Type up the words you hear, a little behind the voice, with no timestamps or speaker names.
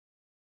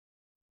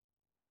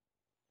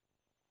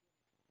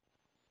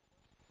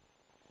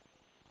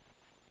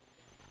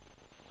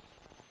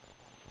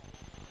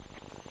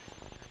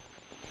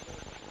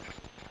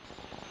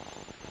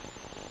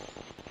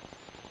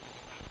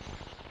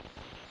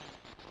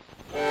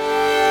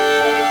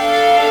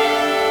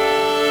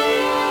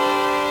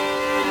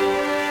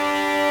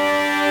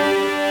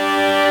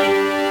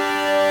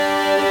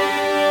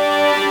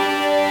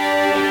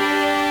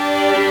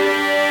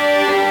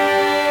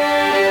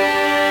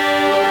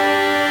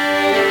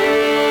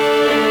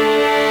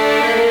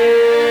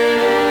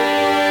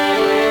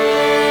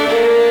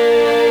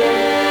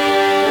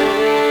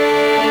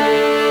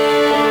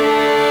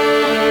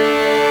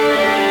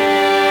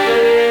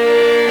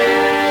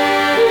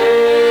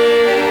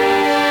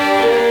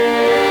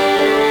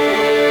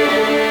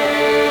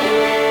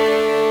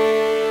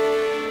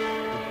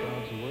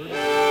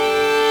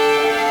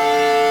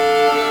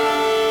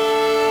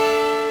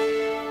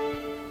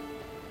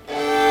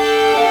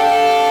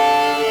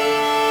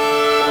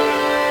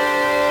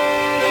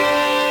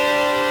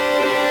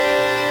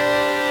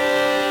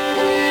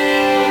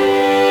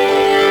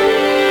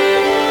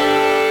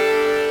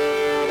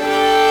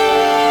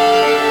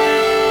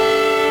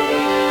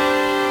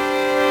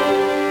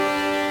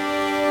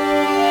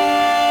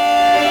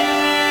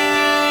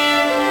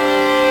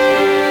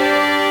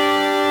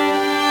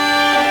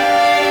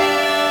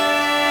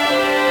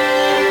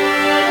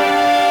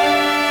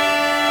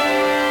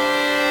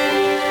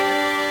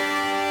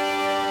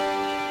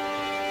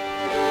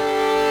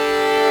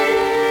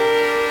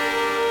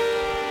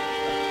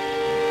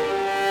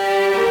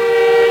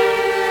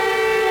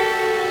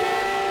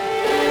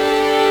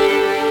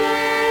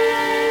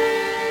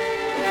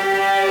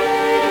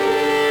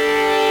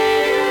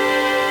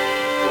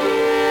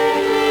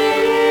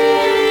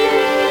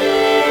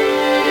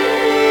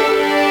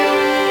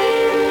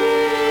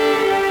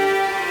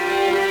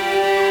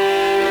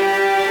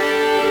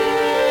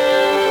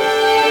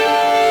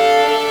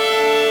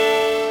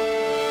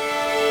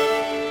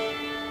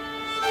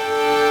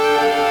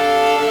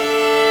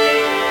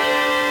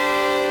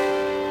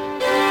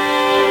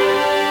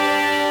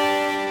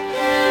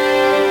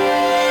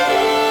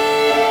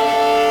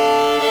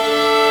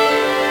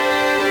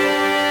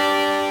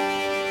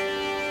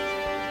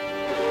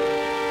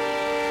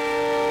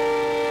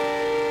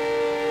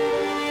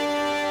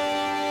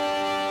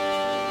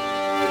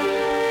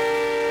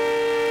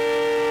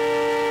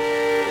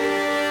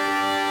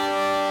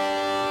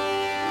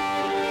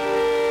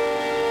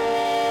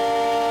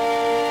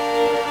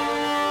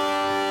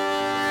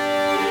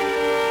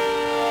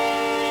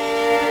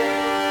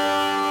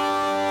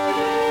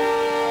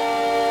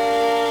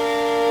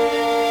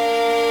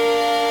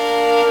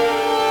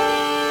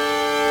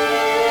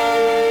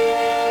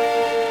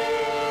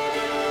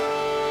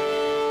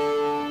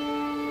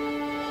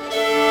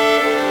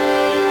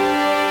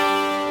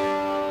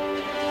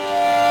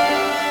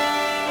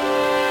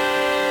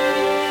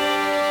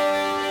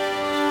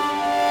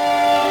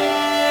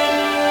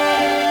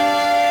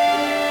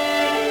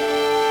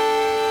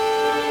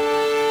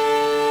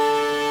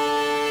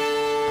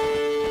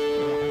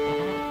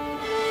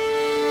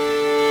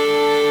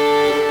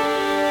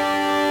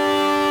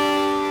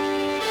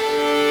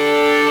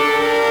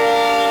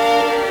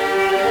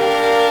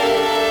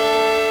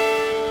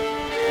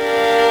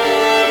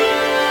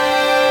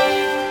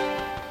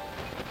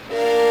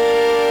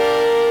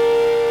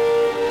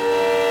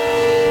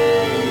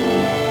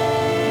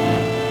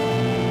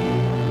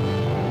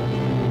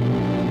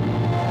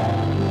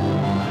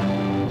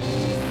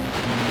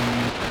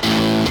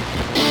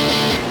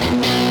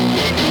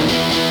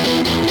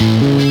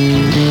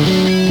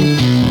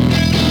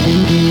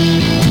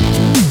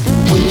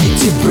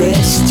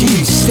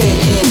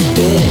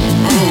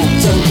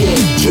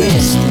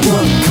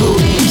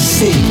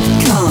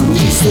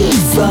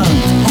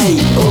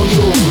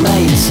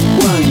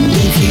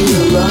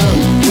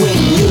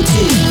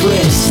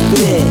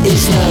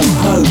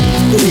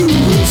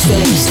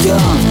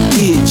gone,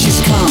 you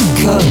just can't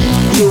cope.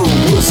 Your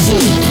will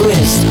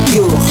suppressed,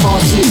 your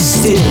heart is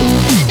still.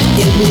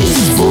 In this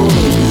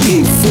void,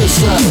 you feel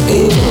so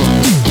ill.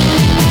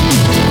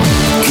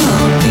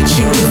 Can't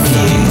picture a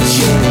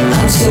future,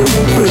 I'm so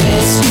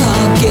depressed.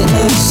 Can't get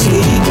no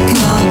sleep,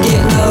 can't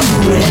get no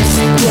rest.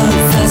 Don't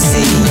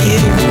fancy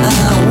you,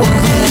 I want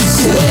that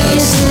sex.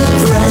 You're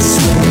depressed,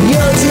 when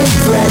you're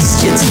depressed,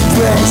 you're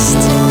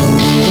depressed.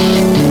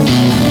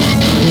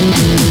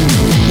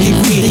 You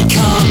really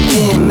can't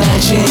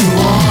imagine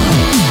why.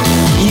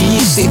 You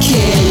used to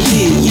care,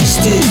 you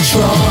used to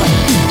try.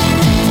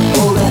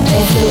 All that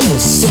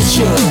effort's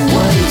such a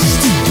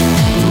waste.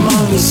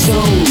 Money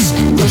souls,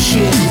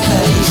 rushing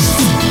haste.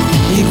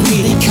 You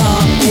really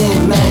can't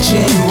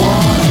imagine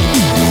why.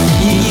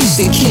 You used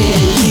to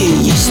care,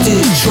 you used to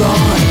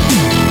try.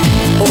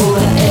 All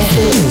that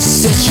effort's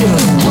such a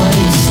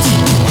waste.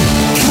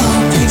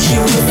 Can't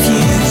picture a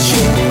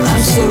future,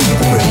 I'm so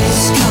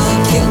depressed.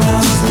 Can't get no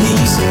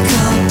peace,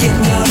 can't get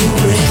no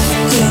rest.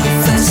 Don't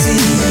fancy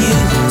you,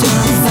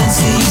 don't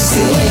fancy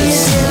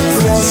sex.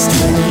 Depressed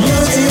when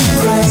you're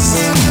depressed.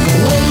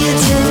 When you're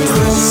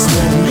depressed,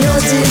 when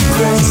you're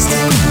depressed.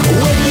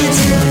 When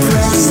you're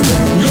depressed,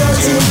 when you're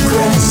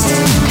depressed.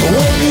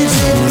 When you're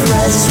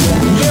depressed,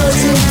 when you're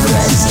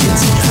depressed, you're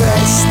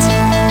depressed.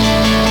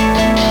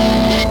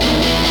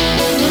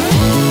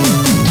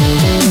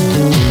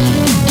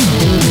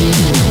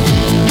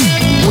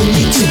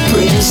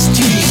 Depressed,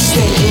 you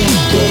stay in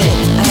bed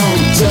and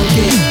don't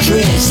get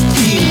dressed.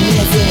 You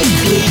never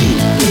clean,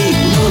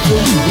 ignore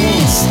the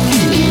mess.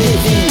 You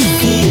live in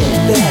fear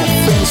that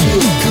friends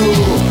will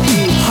call.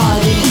 You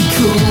hide in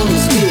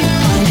corners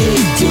behind a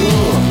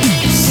door.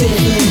 7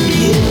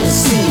 years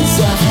since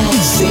I've had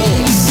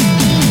sex.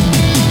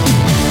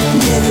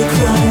 Never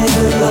cry,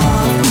 never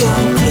laugh,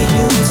 don't clean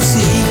your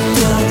teeth,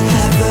 don't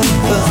have a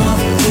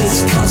bath. This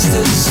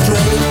constant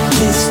strain,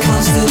 this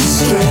constant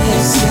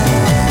stress.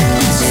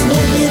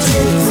 When you're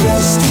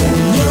depressed, when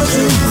you're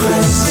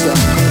depressed.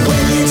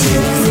 When you're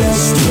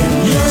depressed, when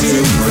you're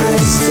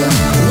depressed.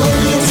 When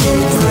you're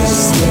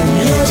depressed, when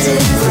you're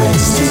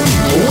depressed. When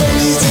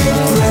you're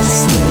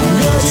depressed, when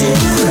you're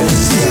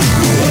depressed.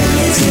 When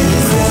you're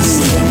depressed,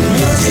 when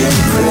you're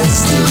depressed.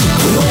 When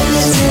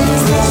you're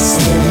depressed,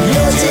 when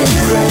you're depressed.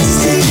 When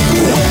you're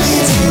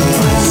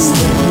depressed,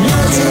 when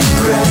you're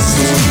depressed.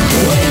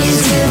 When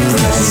you're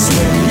depressed,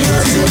 when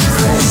you're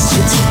depressed,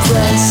 you're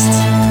depressed.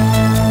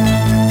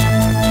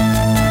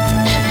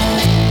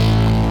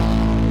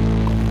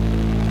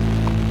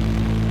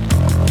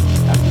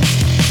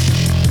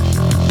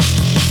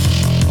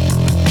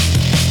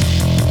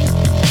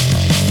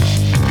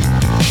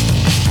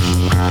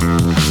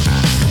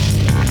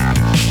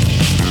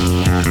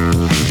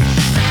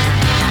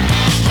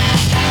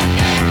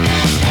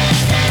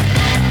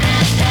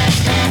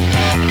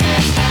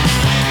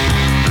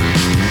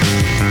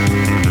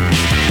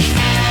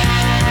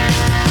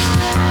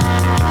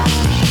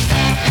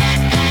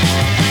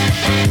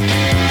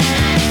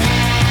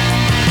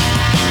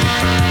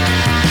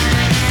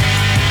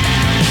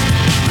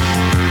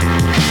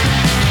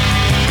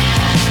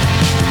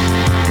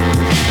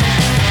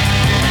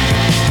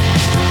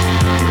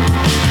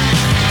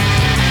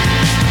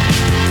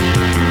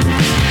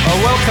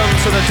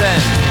 To the Den,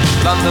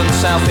 London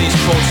South East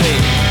 14.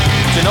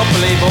 Do not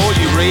believe all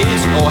you read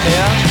or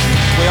hear.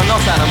 We are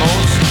not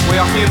animals, we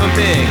are human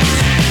beings.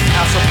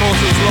 Our support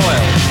is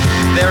loyal.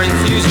 Their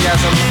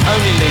enthusiasm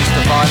only leads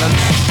to violence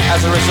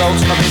as a result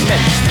of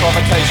immense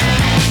provocation.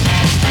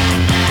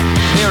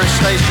 Nearest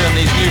station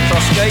is New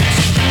Cross Gates.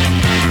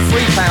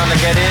 £3 to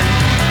get in,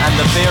 and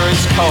the beer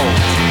is cold.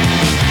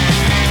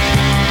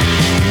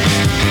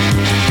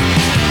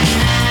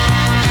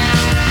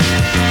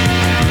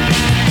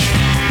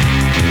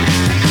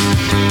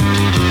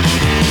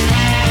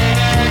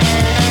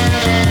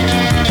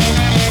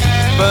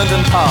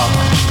 Burnden Park,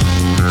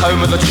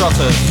 home of the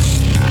Trotters.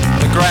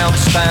 The ground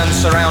stands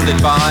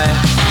surrounded by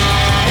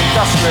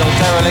industrial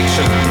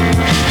dereliction,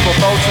 for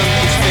Bolton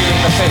is feeling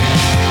the pinch.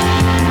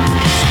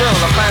 Still,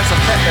 the fans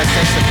have kept their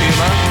sense of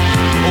humour,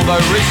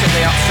 although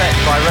recently upset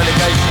by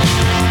relegation.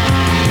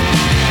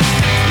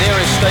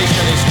 Nearest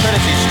station is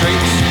Trinity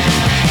Street.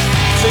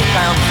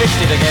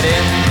 £2.50 to get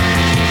in,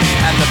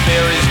 and the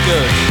beer is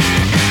good.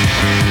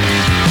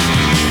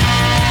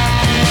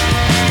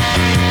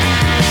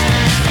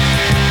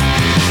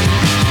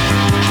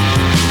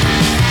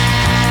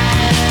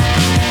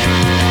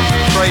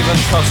 Craven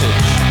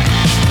Cottage.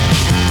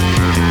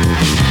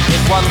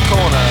 In one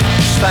corner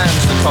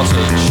stands the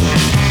cottage,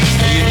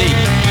 unique,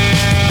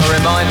 a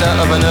reminder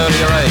of an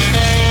earlier age,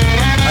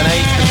 an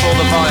age before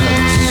the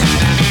violence,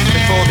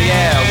 before the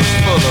air was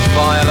full of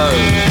vile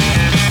ode.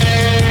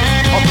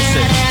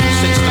 Opposite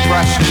sits the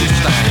brash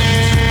newsstand,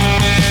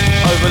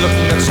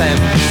 overlooking the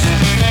Thames,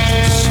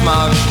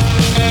 smug,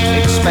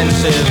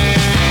 expensive,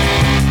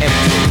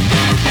 empty.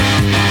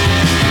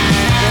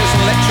 There's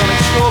an electronic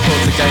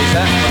scoreboard to gaze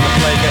at when the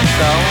play gets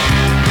dull,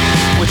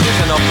 which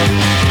isn't often,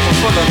 for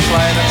Fulham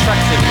play an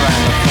attractive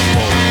brand of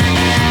football.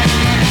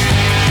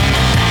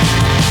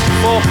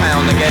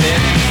 £4 to get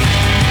in,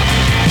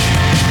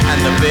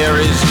 and the beer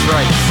is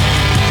great.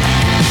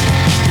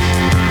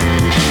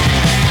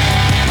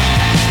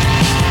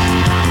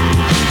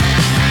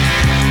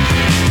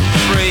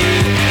 Three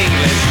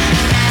English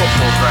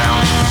football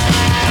grounds.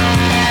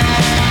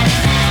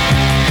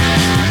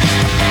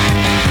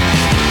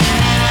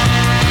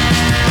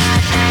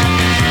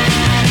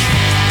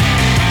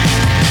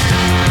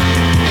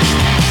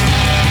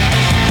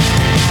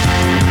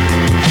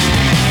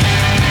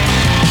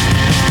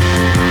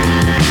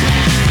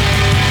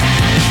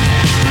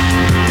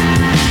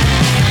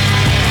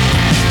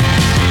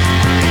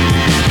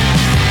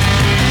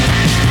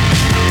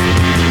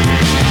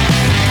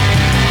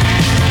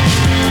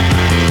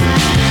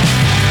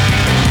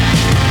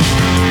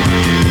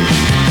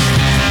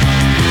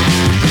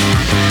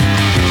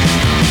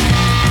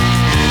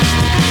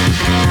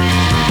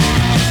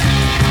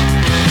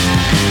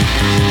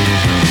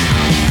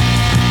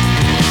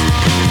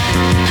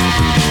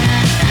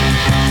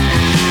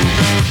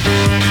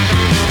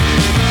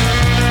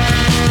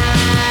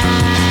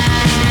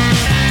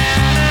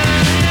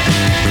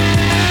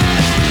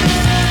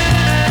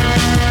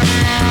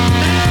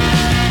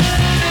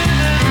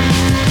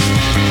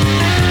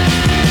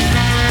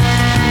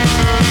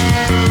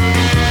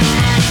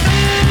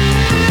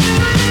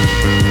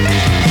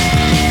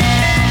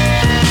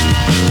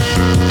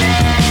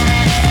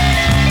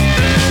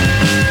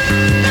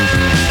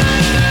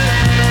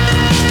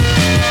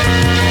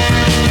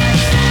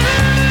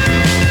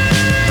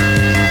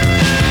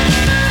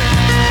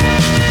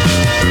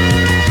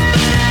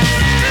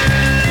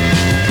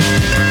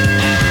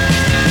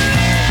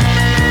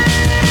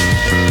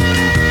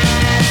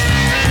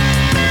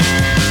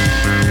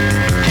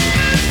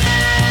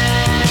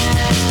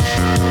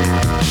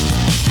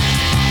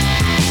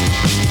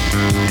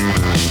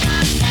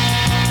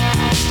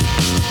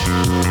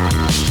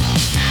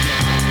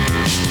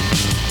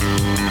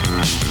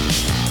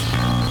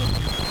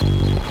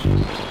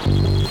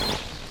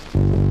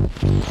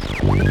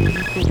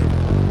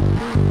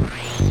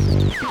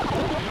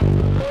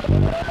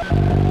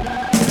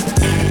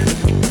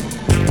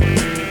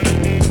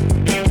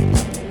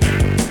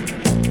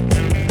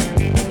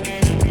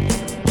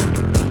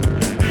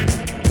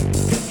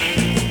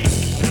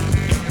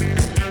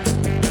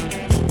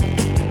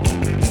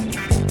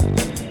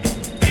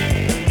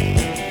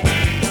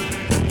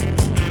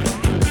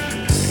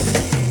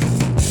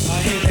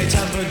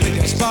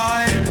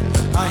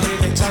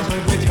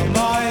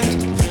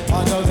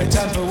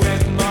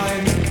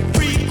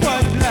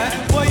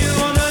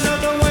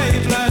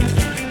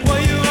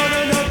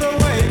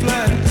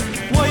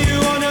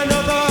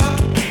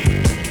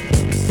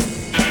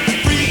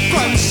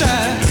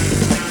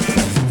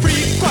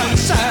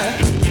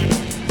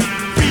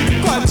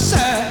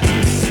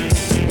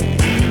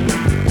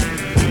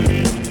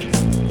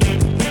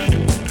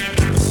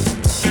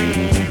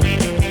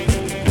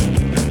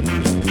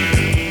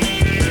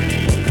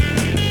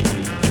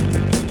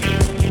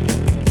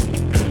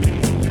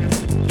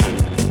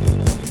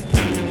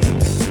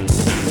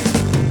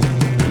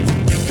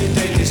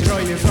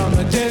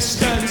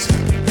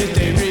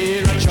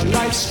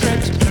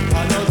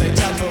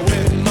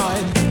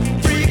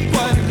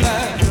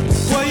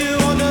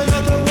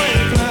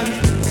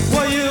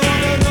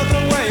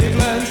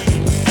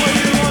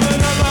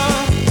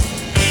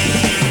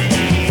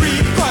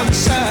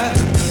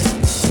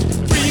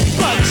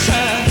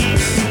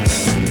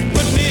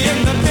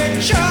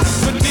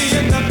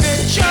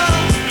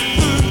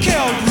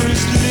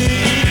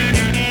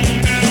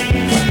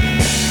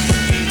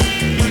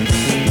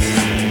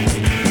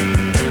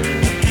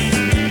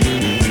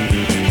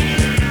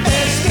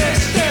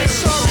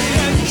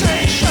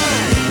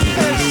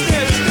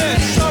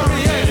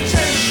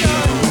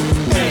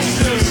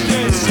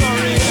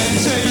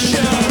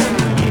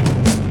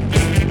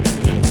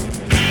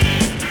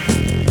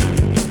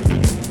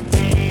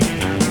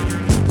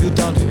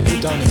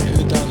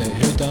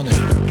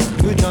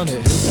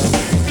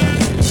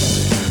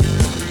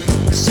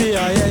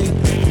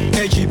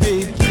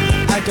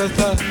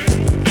 Agatha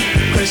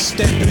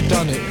Christie, who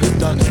done it, who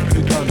done it,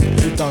 who done it,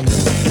 who done it?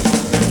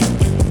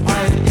 I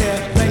hear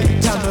they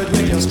tampered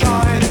with your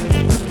stride,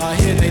 I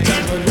hear they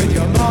tampered with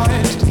your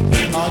mind,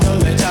 I know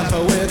they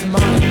tamper with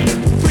mine.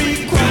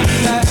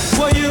 Frequently,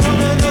 were you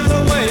on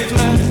another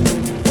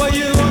wavelength? Were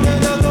you on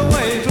another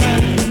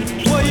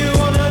wavelength? Were you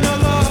on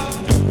another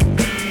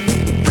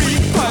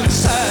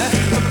frequency?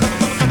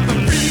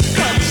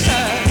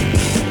 Frequency.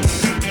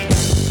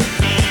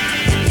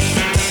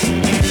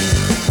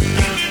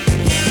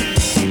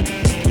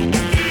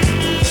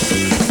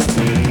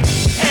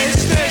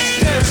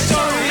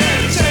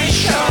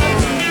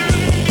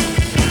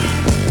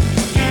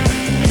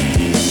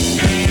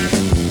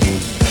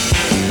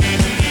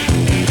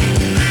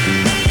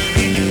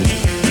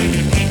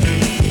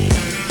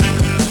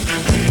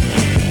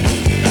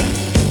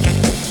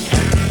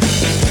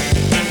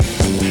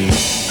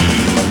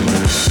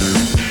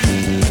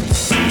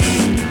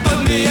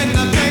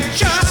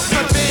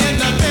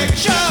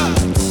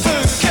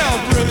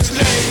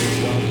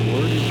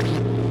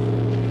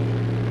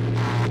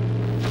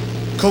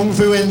 Kung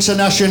Fu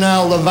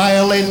International, the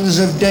violins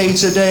of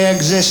day-to-day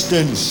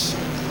existence.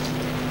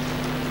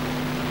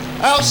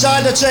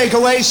 Outside the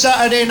takeaway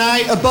Saturday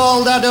night, a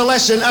bald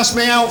adolescent asked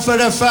me out for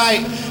a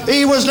fight.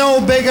 He was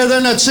no bigger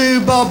than a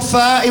 2-bob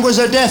fart. He was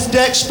a deft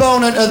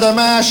exponent of the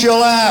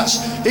martial arts.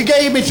 He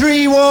gave me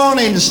 3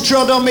 warnings,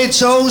 trod on me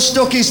toes,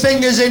 stuck his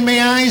fingers in me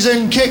eyes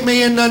and kicked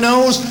me in the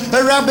nose.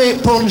 A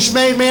rabbit punch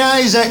made me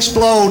eyes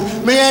explode.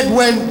 Me head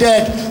went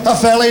dead. I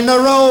fell in the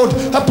road.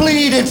 I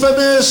pleaded for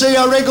mercy.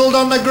 I wriggled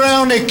on the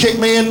ground. He kicked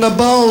me in the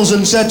balls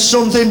and said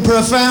something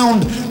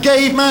profound.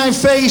 Gave my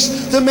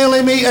face the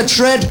millimetre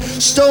tread,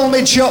 stole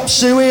me chop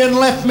suey and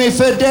left me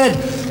for dead.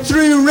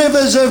 Through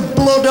rivers of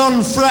blood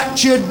on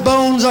fractured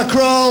bones, I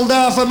crawled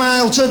 1/2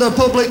 mile to the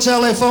public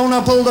telephone.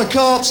 I pulled a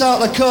corpse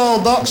out the call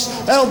box,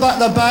 held back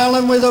the dial,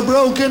 and with a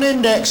broken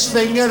index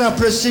finger I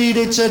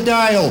proceeded to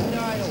dial.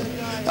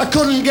 I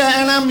couldn't get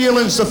an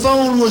ambulance, the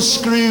phone was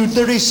screwed,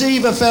 the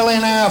receiver fell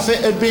in half,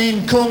 it had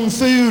been kung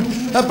fu'd.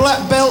 A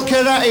black belt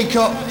karate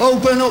cop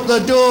opened up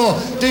the door,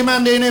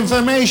 demanding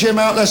information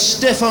about the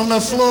stiff on the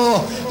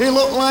floor. He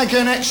looked like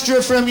an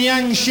extra from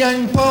Yang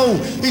Shang Po.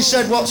 He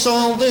said, "What's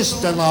all this?"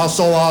 And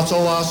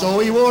so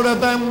he wore a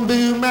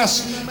bamboo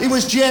mask. He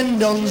was Jen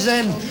Don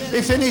Zen.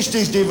 He finished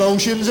his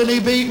devotions and he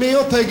beat me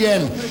up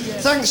again.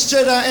 Thanks to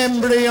that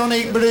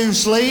embryonic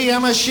Bruce Lee,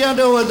 I'm a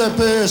shadow of the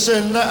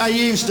person that I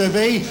used to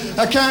be.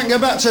 I can't go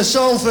back to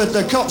Salford,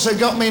 the cops have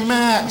got me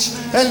marked.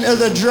 Enter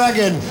the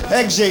Dragon,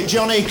 exit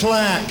Johnny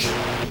Clark.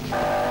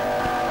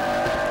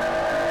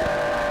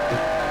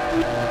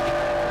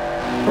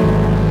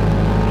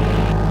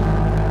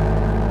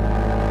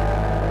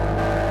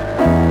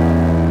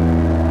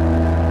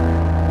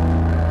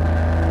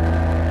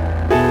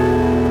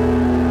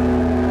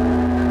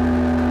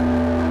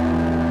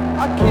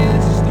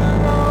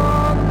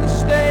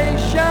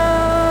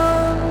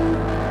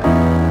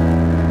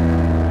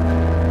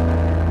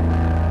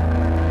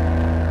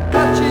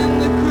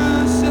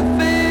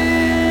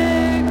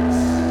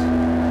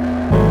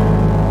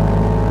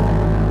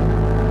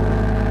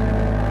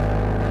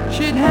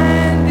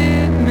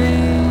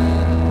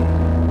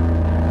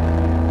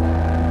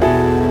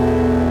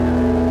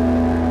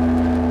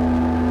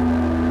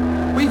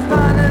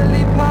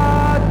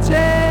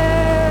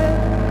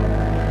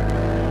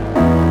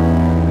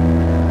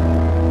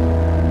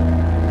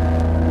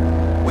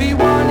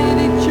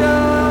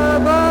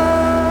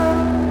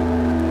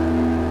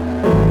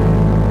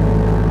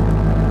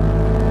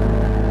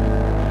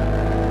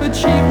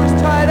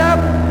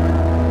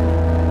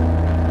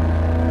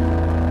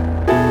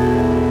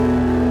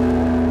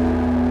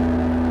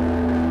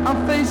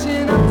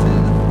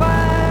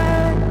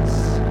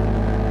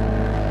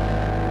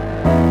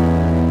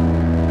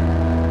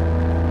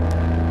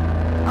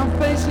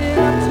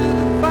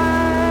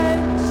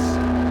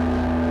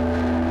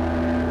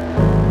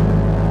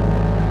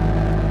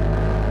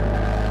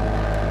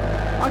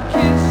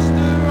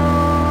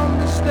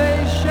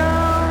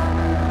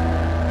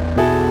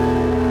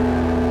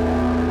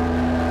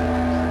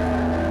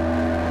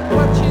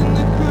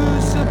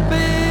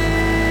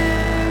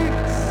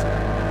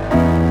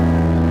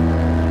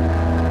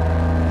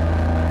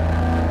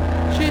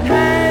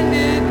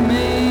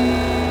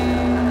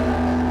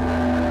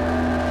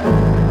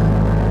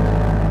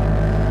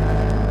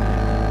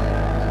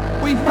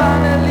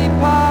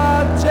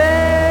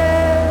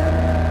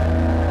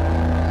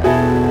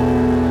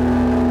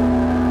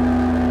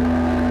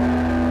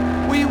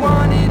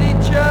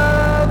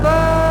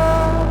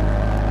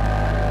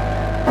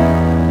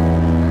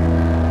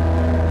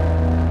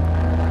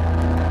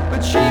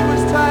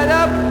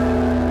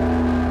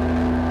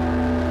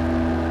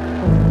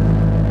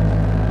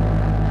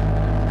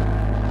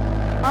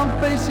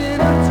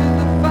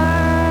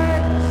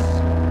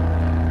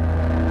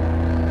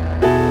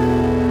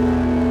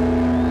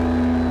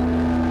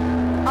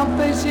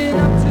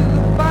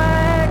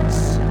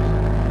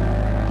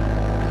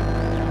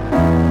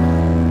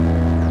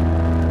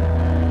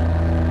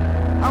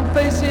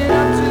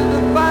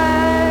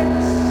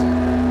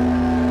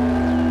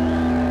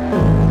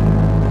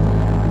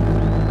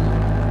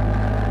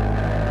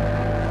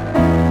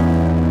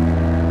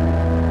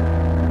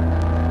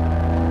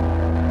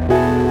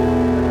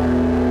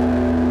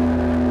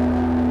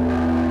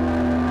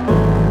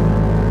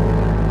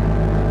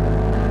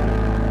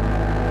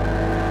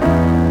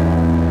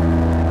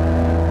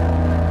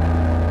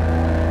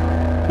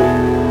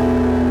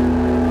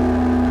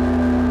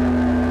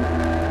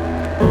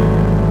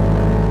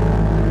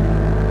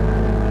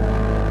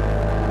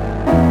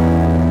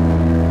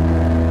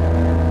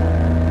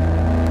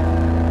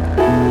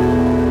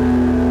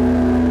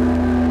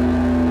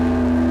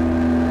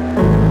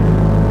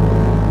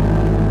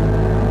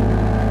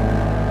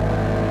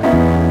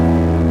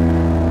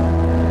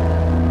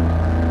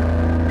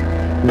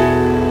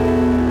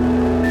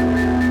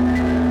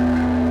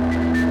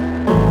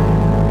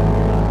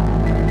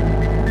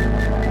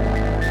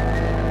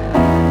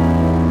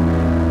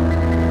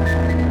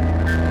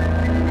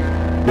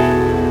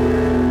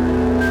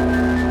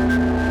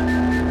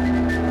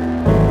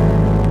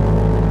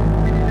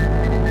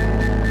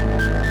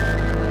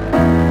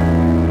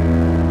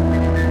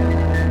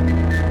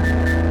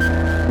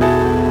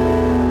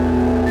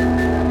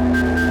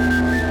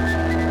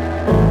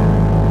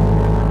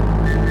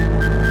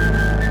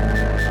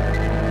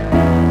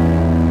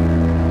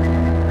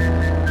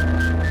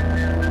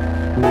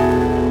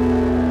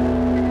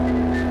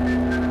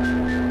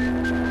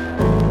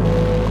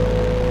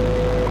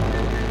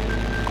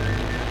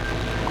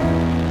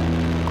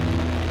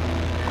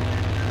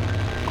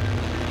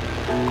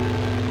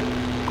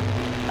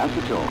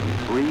 Acetone,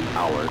 3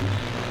 hours,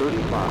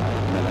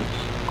 35 minutes.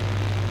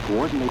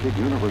 Coordinated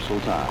Universal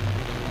Time.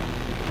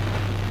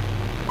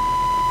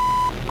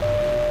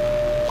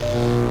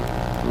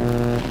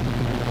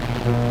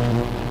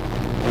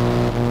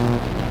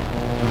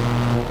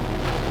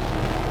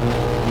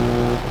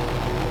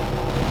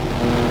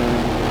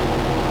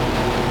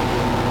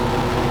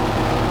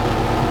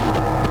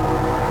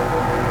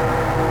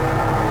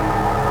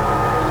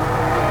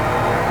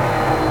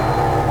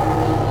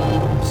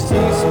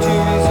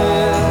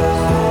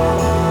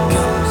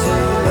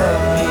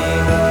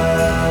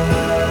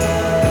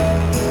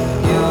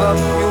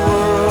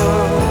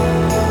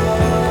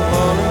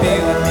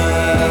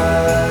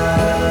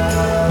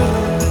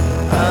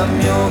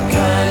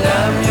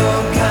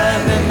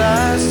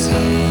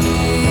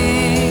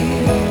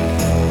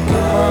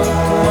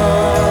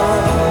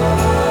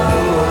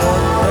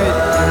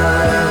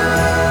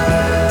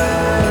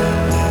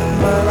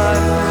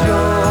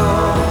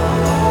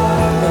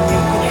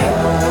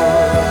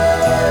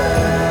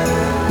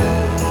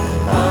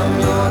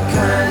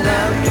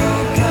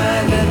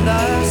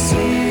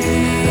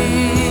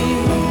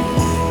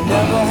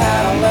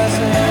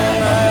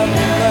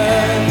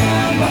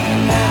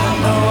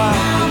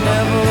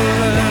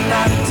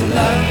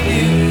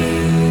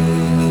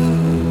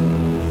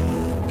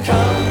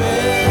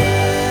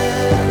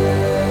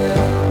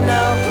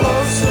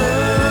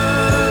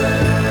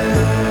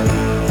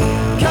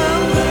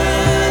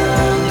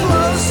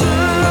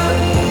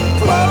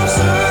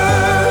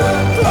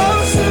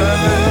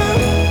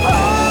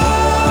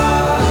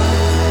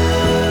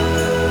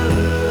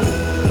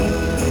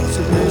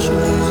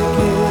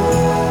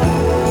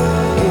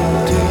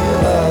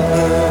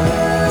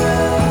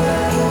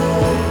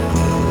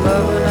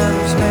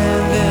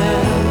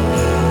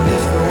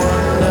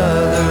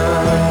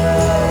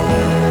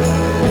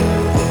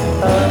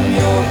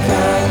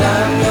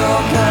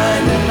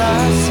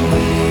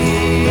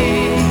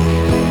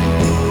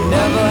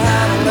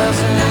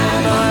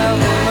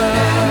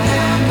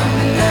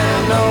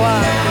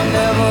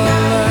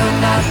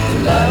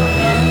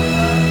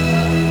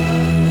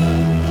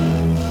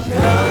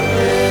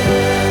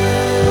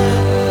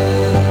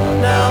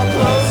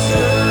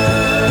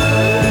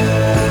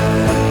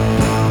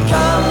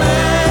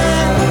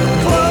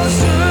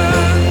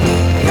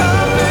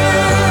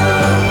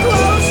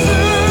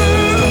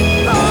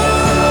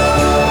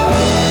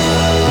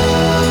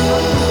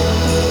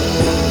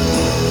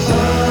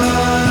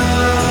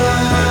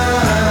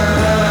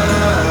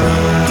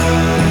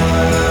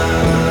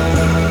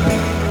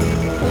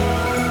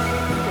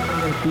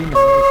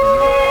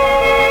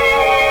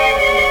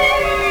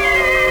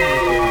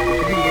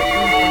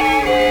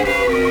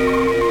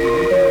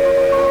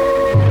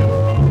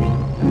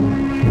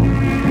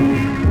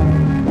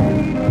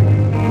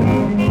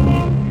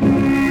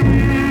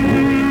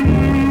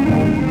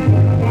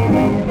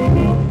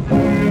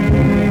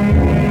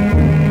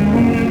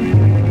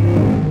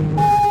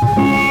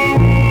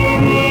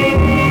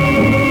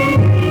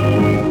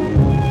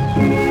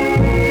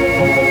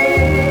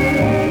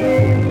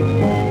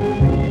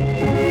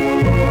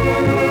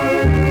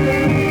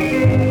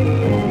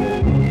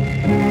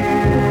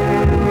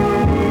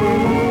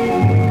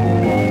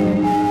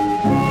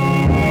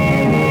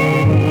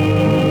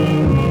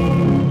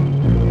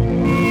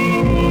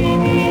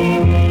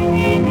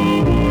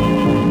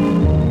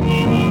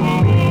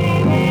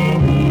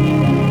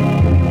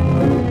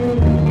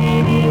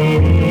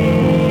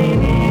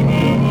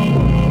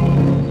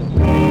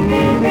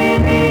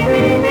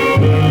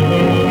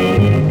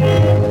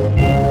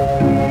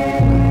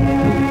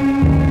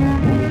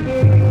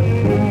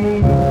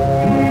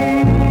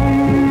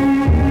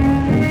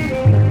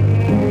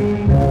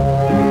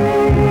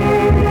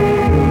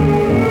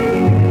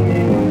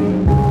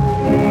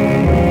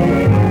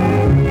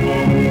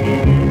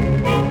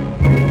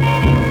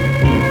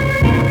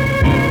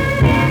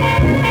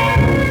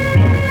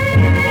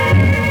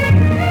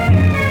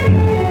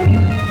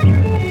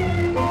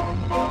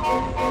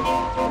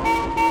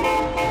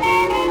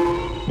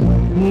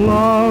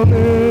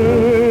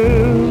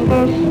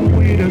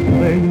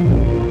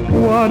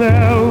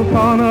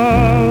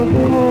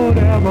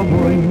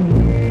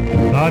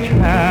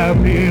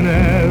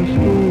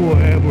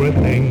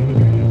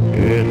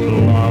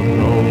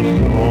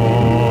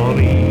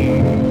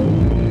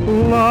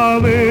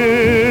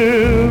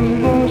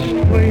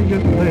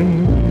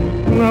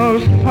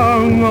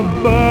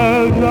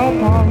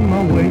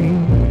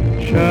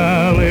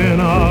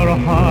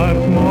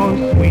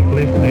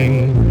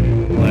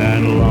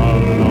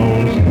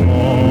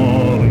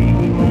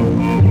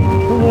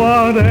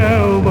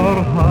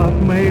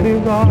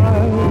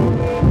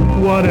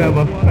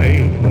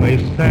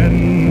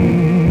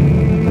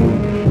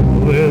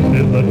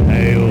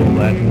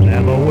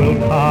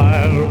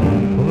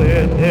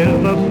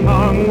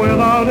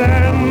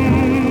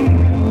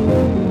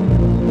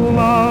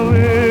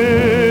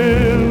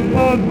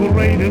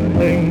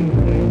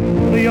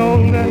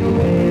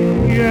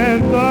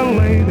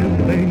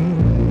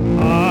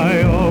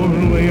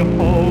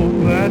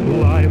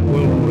 Life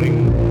will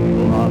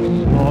bring love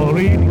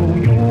story to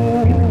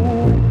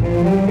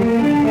you.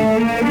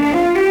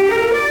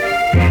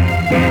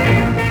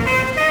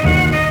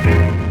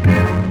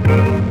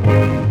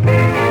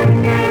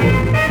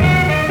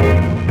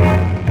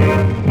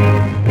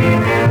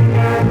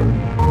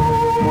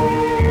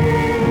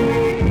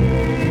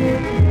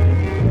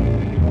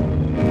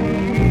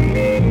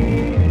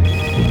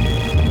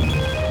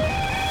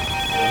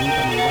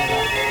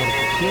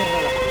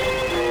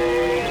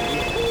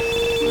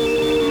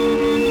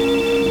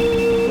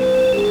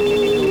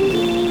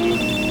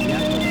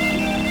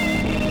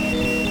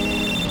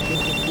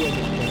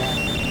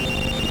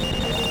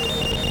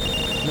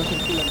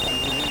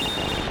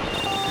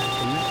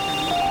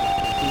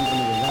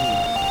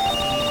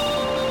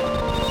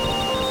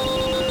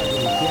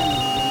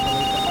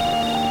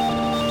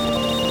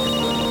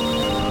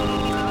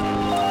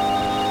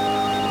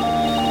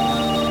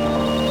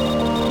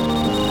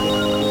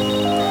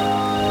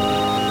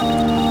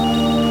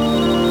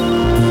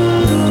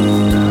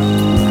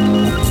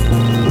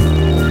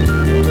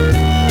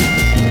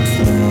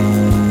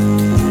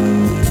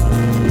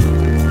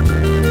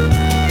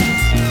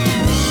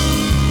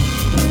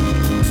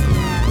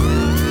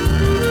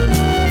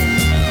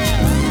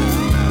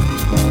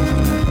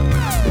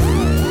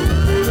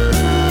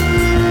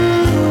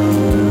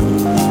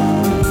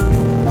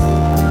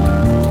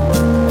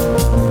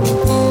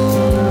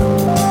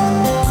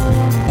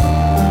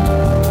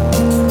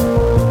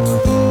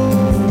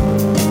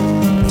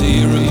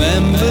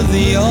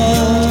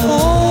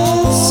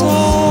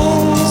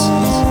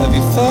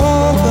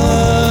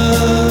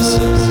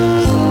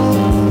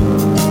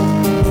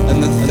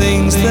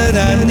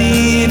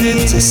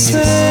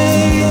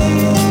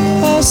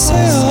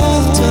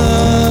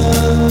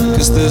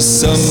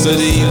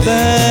 somebody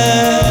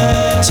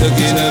there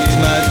tugging at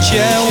my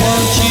chair.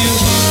 Won't you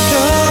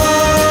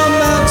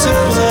come out to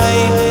play?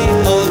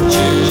 Old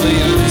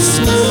Julian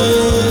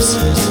Snooze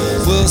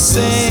will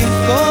sing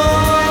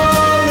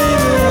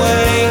falling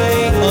away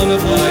on a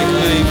bike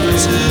made for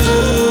two.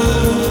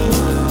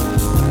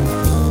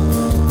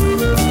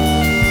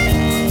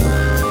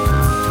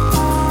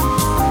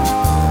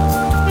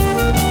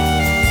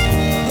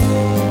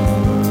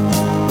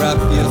 Wrap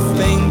your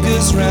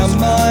fingers round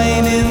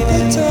mine in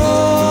the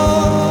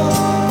dark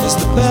as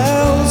the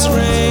bells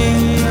ring.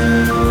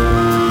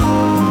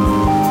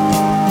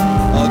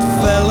 Odd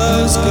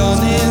fellow's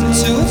gone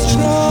into a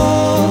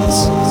trance,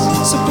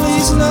 so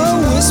please no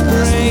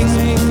whispering.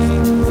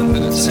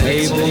 The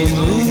table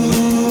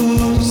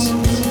moves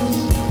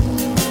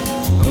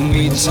and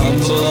we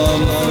tumble on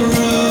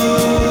through.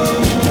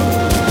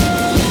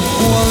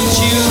 Won't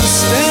you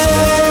stay,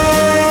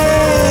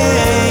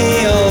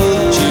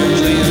 old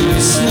Julian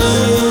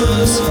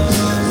Snooze?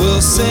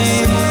 We'll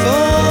sing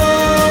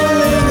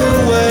falling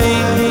away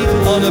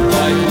on a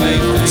bike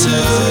made for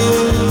two.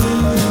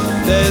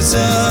 There's a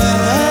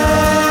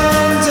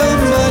hand on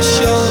my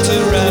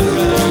shoulder and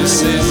a voice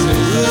in the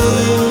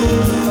room,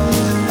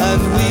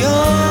 and we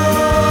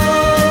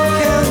all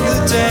count the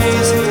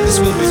days, 'cause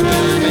we'll be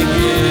filming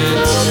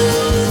it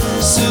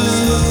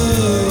soon.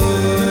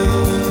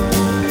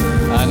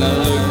 And I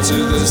look to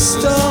the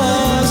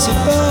stars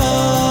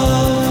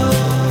above,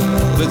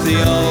 but the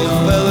old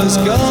fella's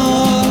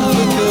gone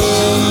for good.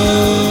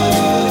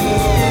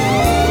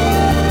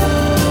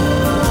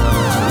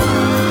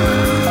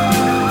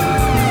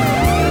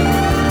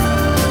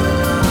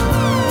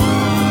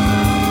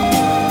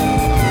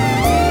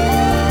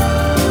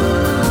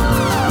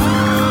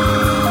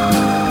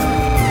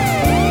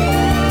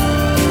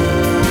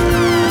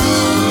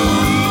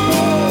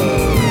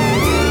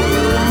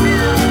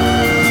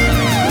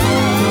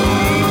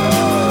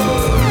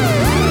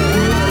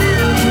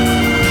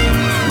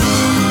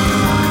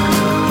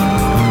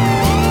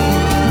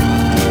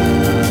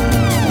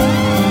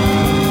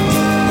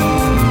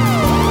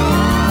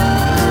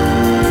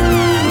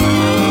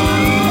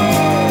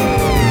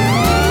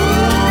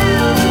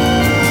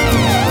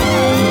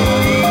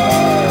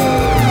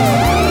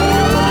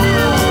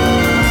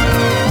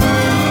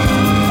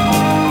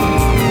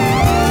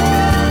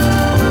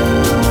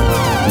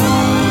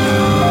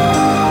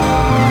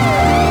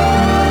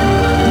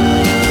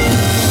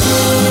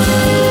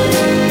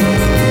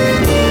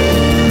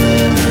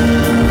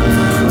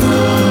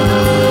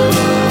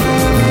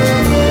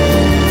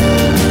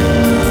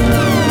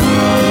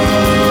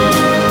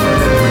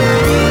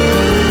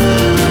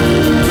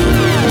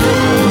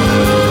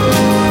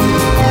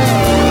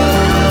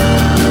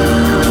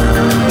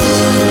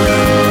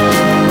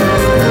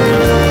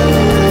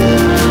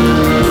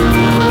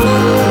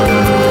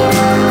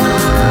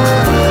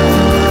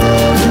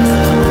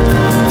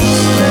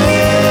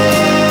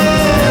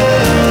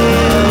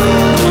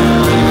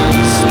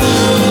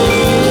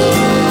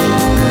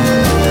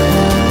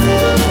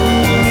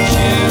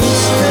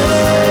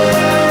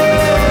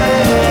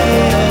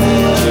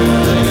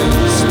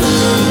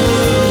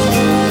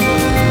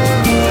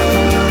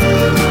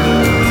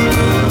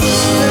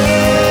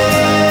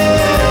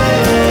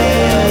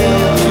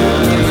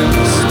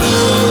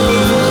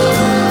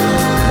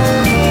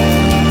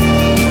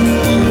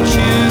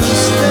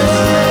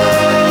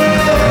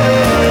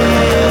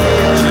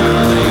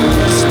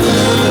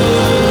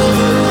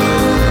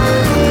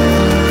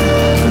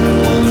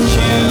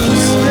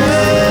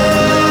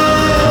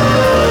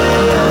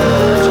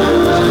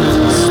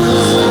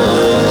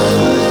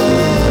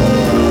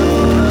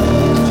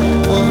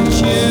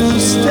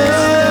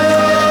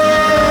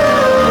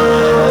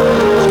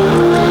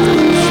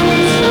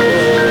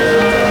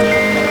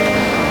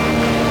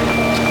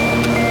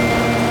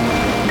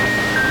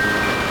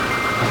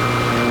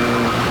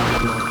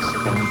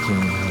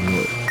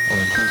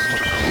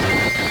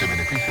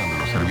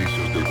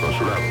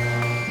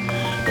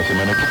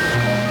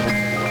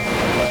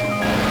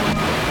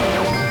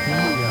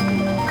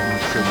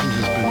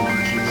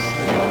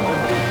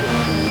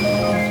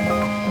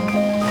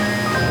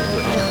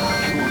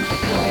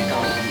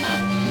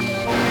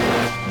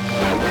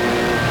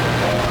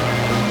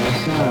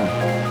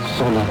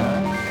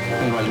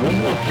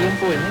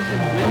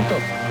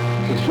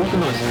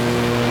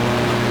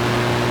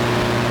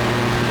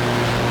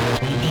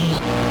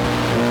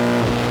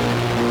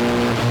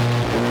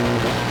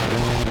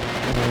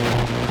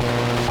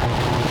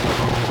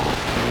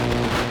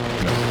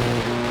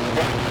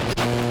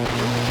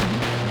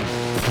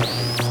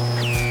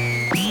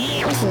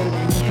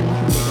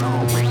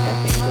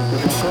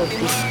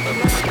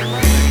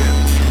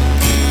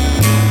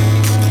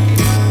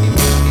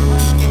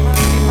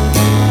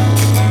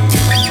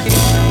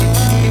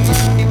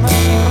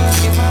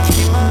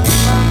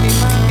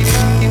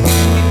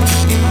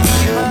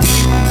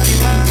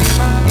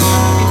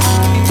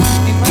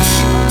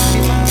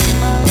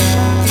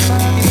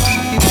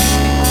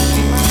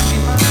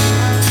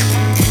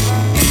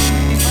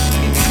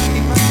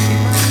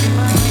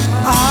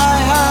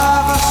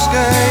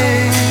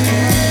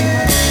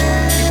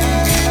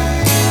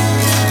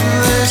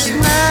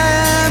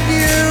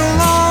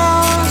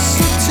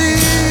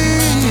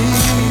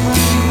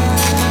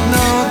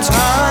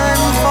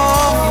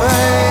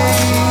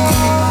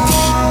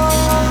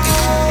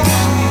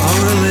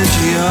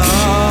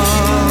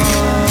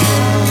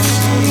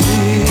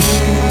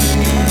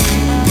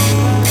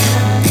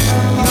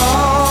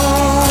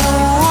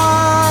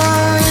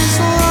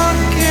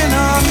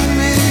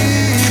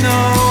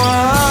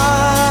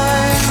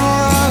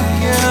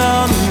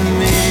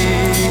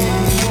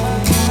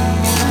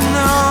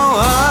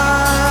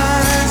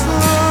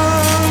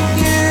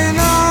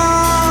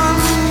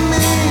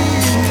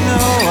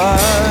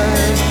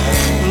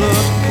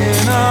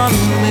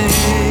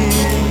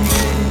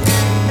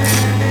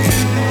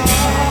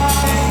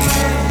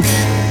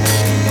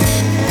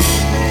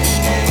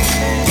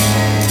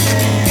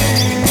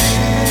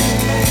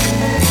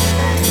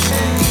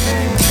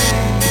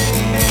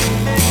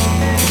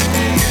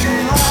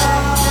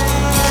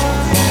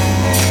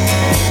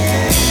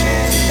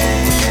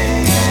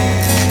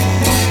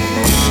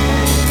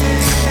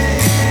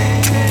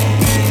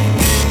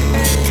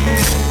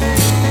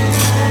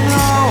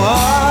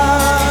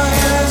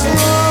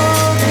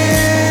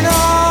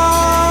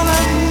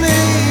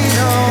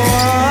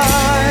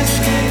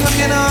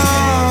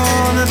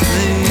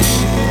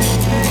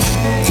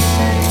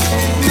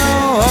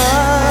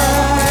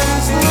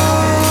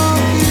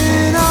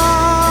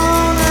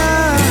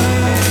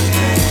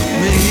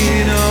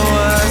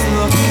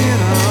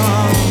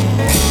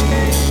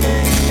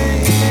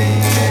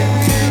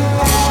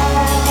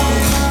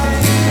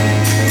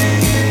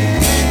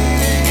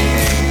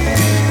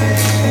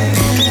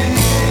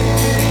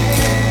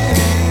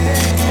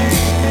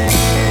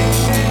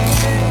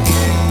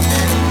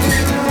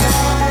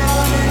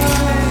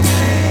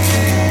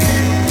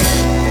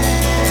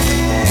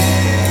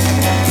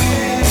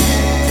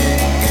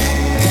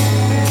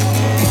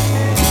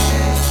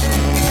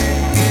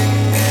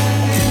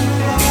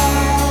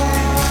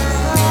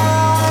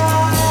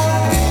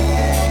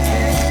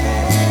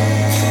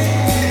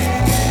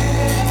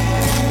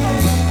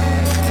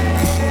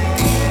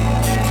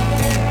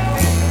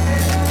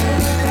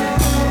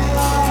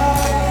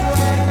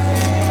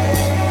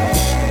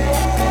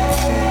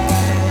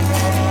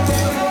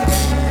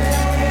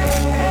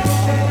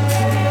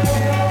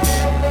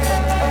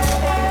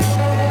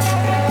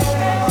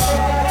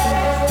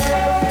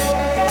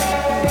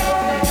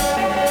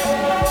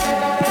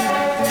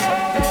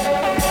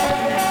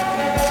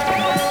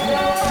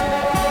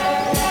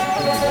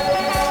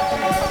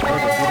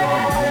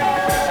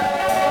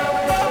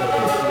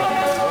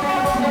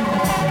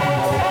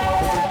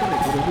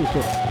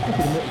 说，这是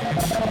我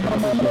们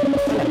看到的是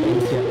太平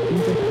间冰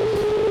镇。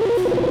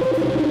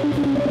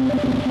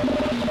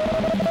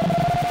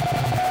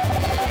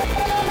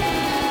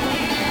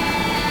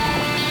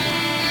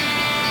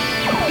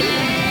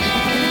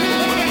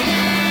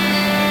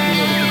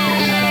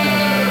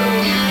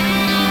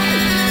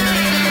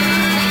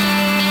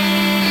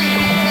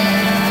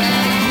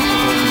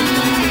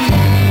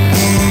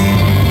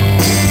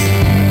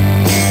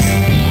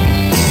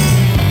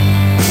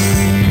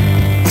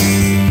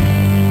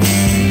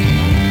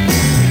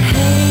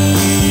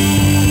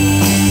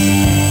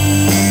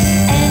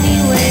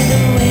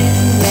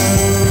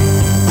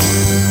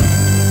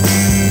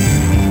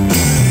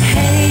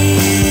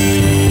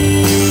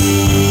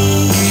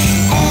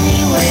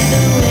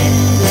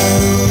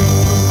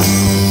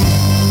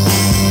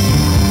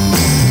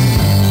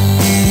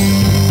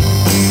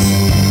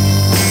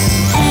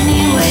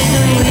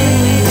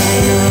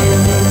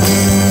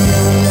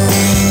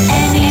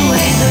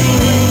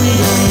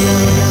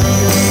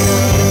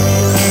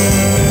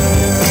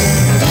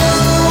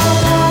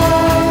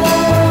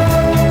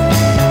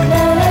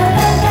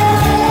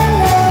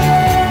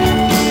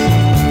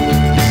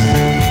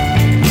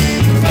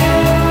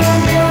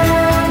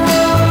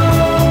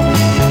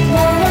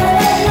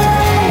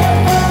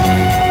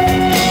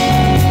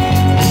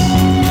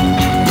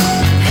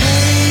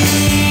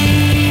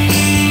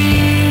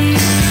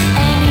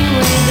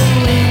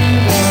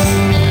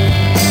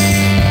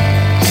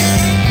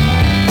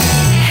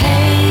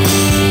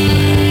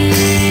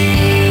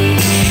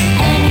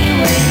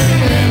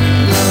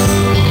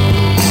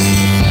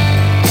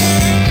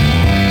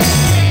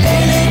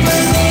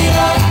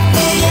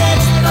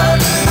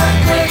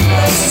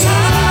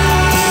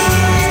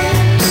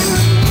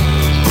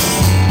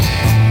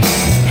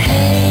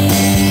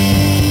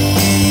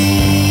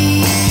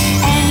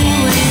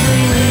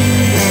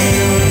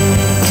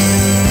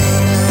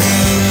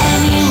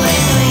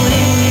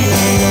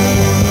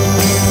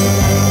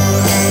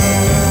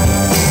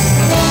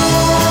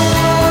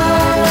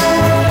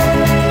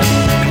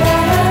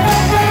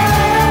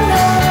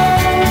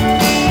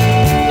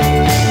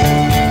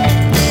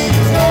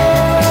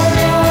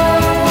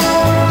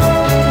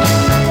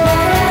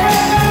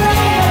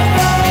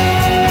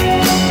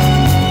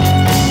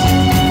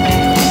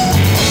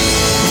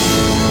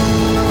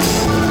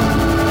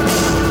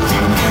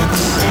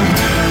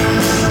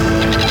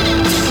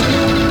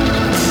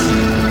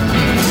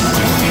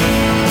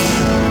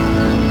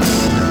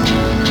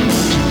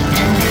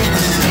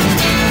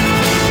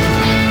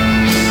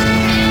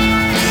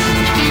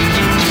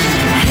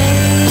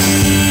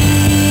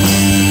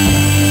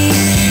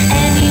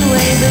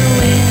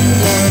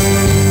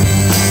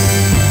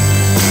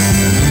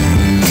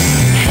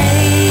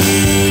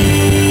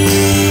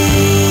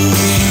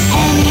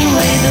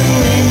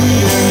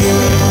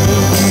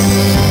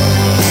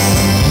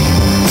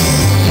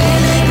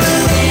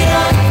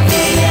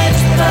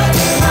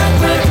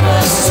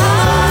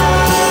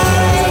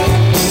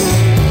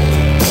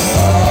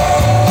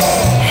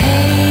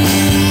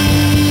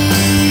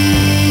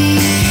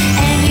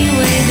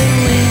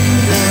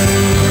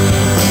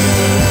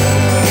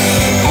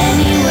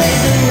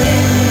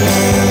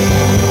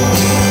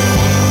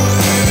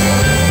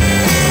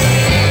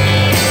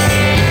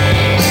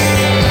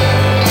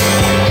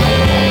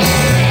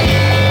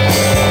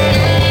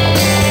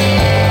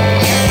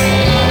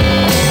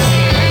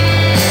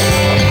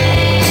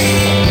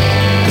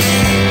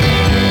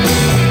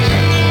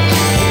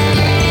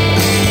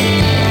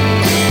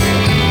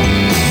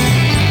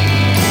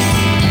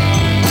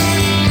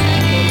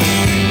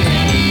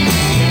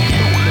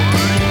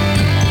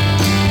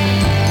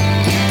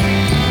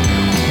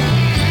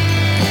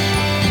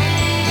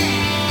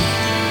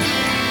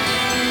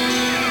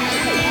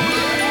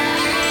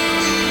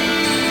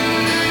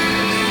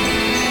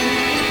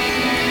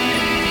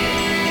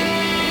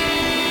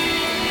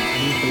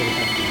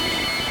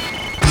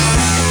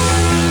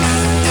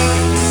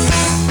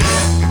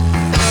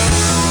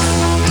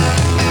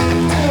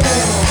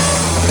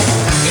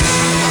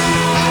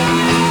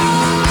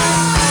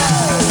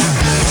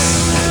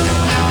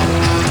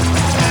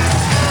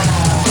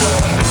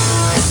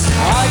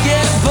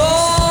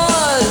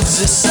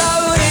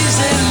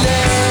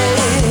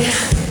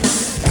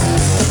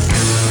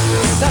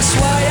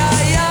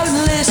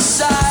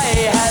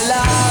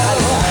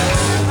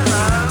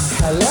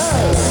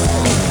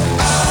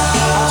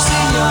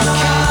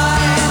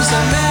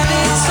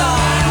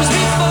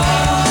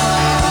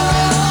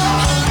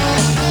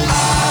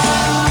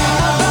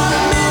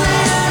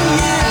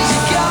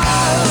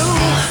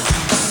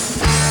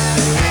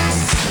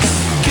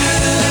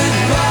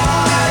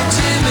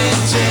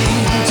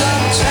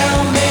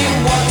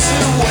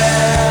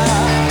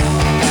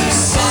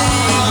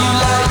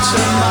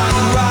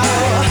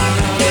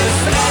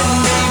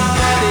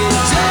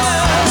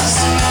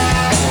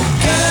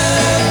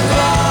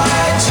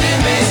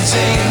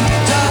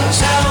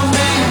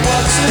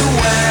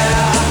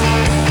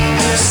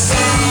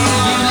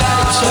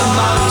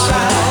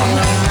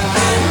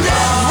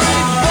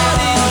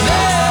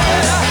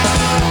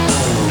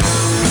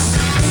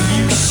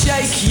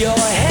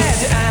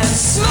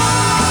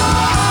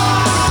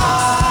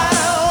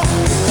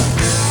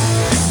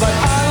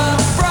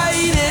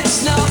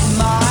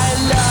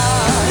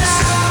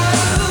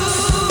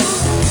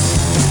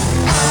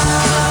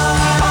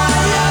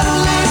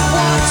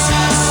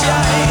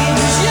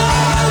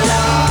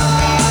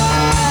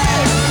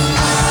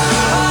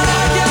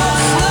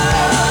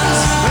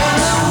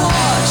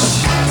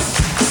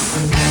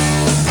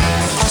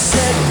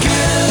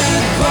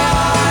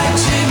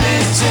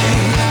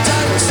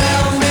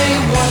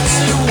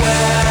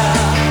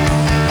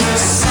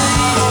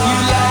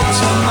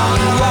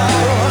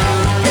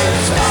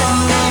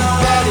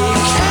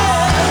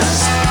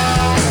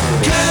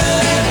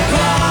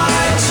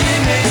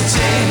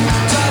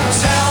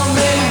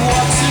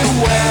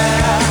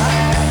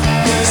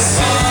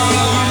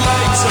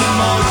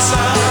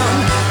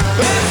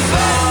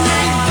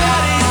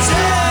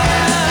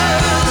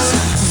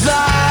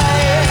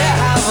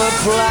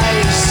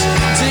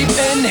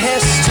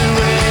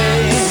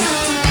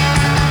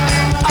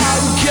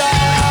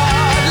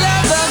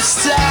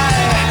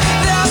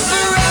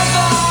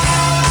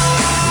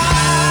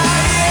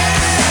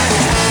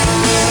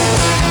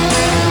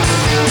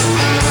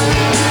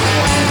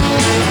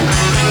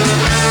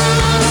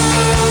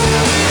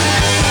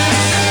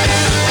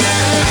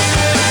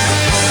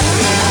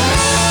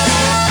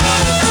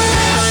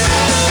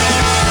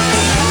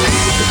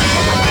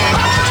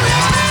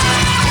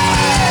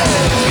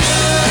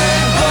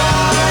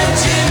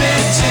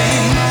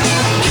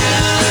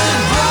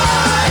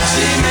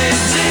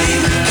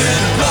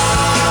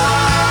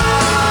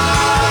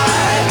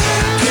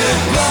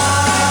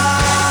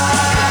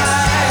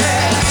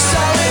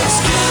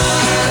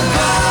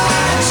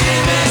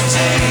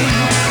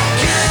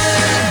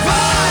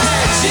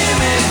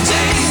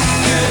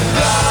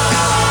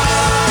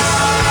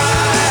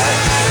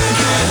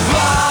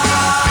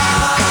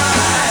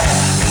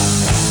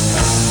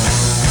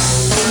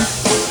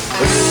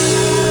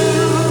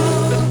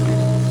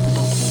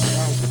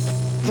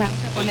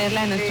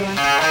Lennon instrument.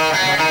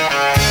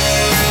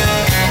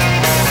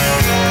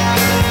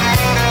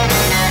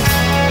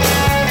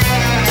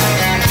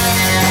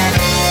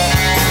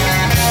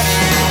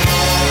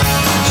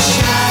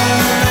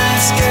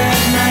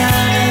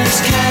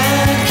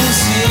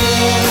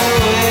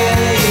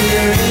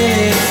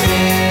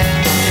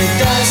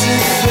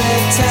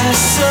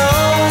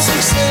 Souls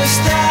exist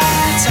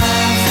that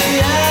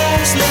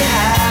obviously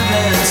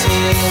haven't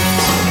yet.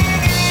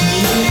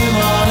 New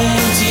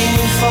morning dew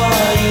for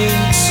you,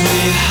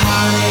 sweet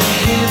honey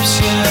hips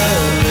your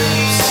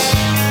lips.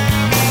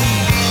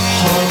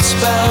 Hold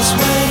spells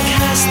when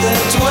cast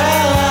that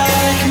dwell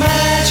like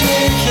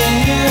magic in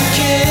your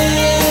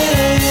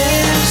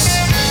kiss.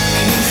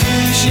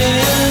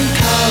 Confusion,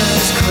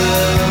 colors,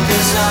 cruel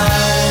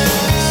designs.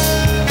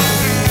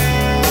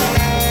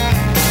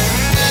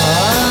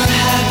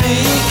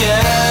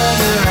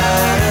 Gather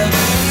out of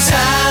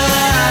time.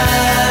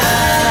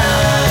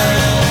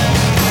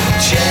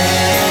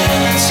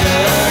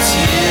 Gentle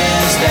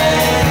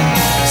Tuesday,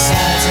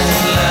 satin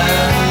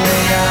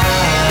lonely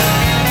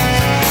eyes.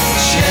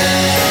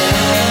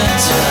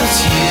 Gentle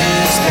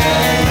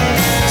Tuesday,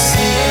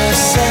 see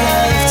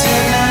yourself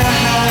tonight.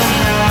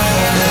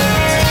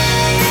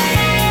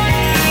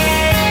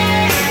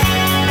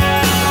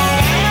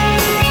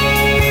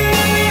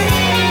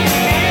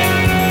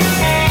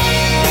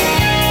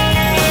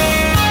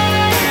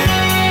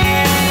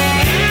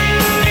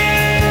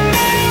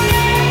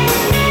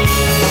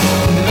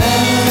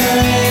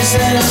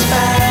 As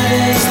bad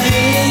as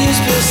these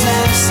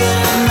possess a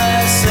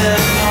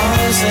massive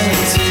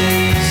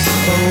positives.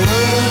 A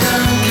world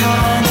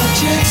unkind, a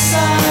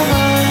jigsaw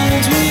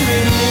mind. We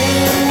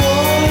remain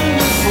warm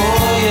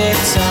before your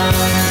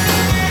time.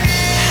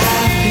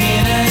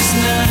 Happiness,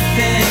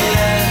 nothing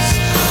less.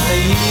 A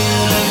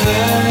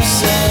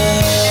universal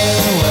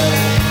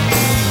way.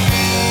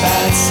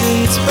 Bad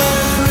seeds,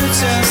 bad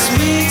fruits, and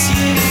sweet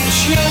you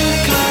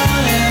choke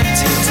on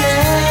empty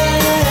days.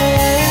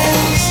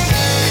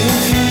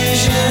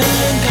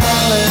 Confusion,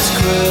 colors,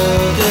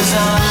 cruel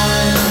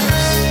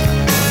designs.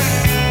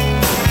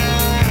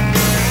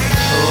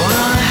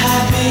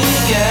 Unhappy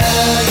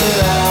girl,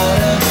 you're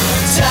out of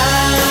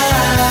time.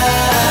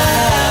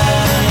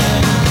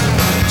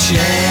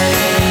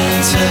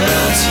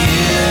 Gentle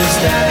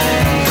Tuesday,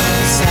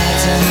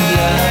 satin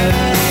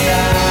lonely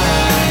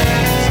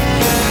eyes.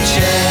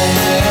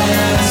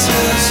 Gentle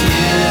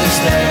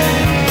Tuesday,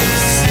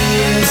 see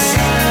you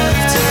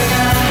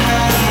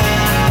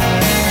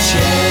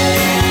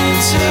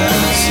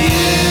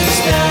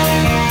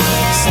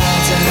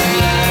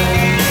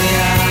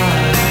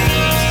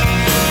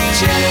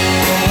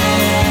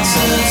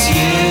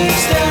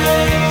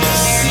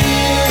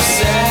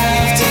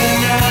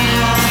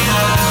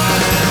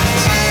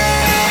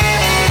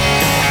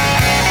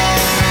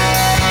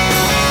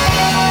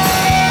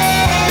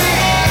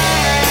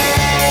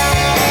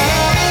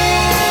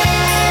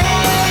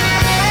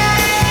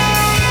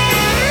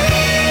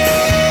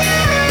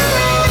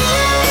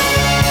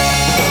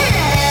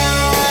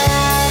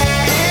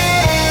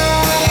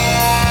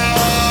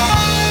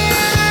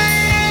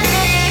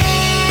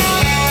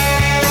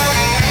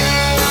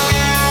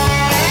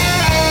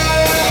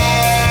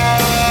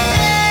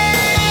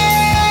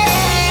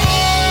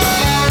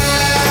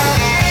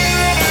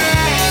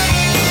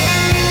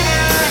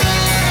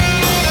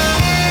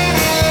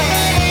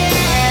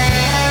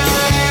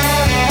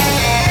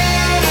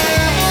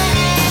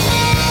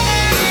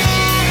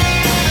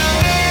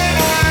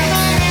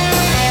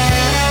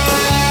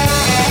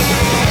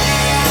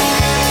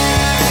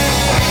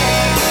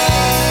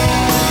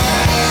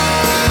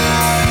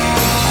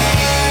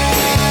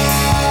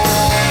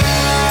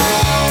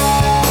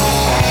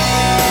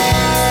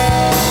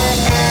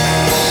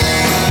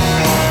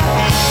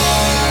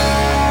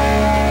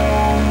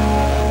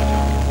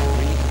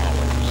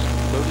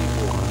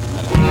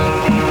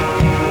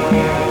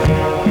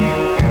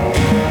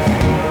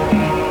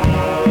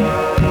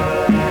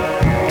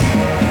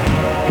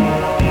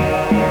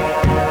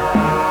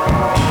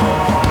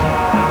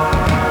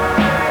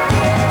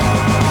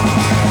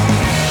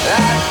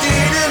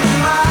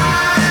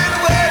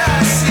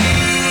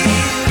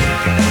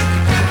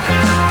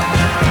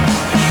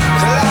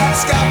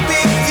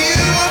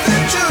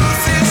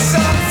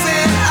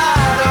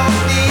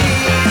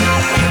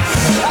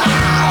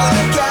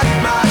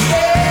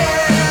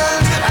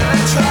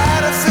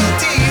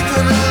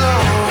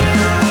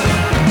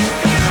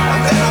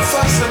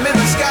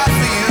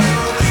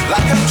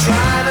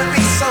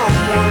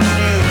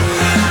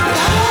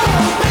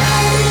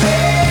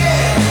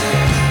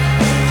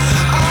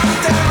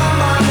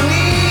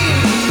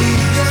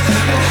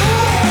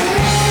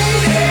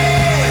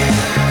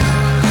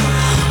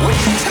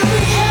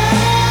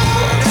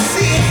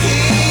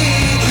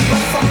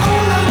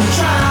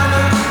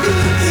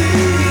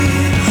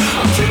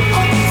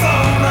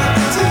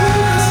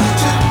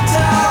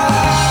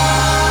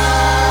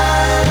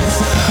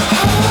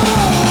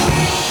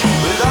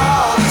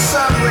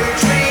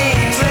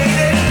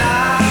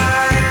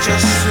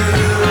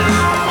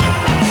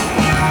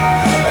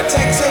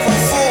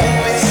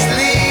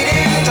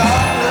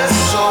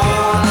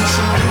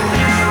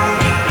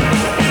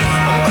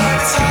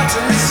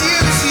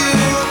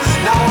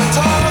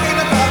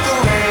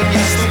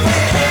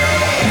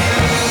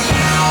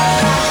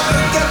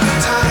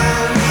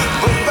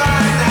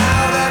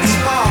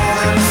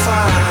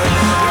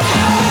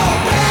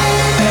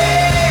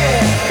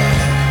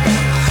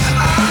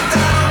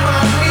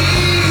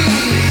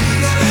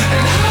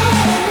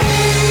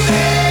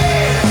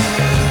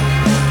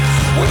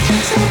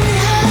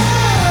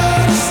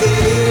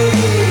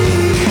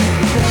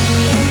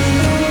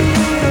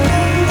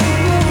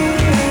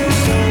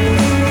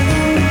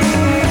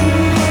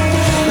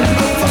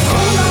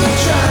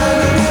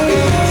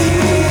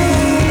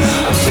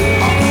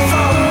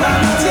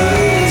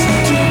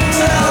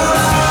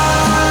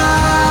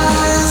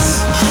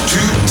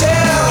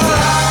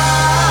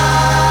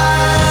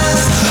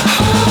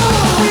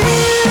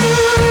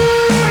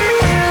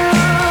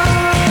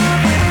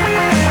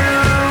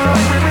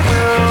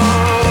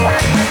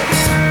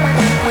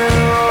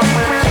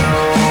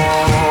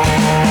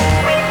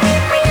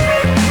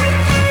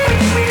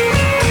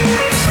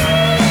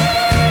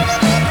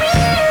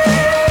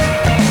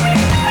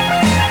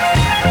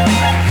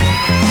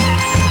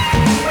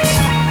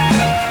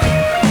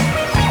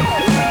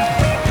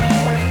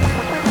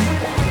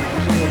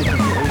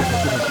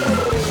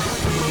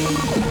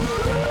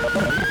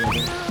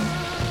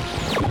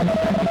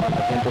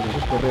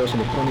correos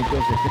electrónicos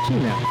desde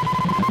China.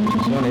 La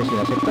acusación es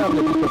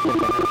inaceptable porque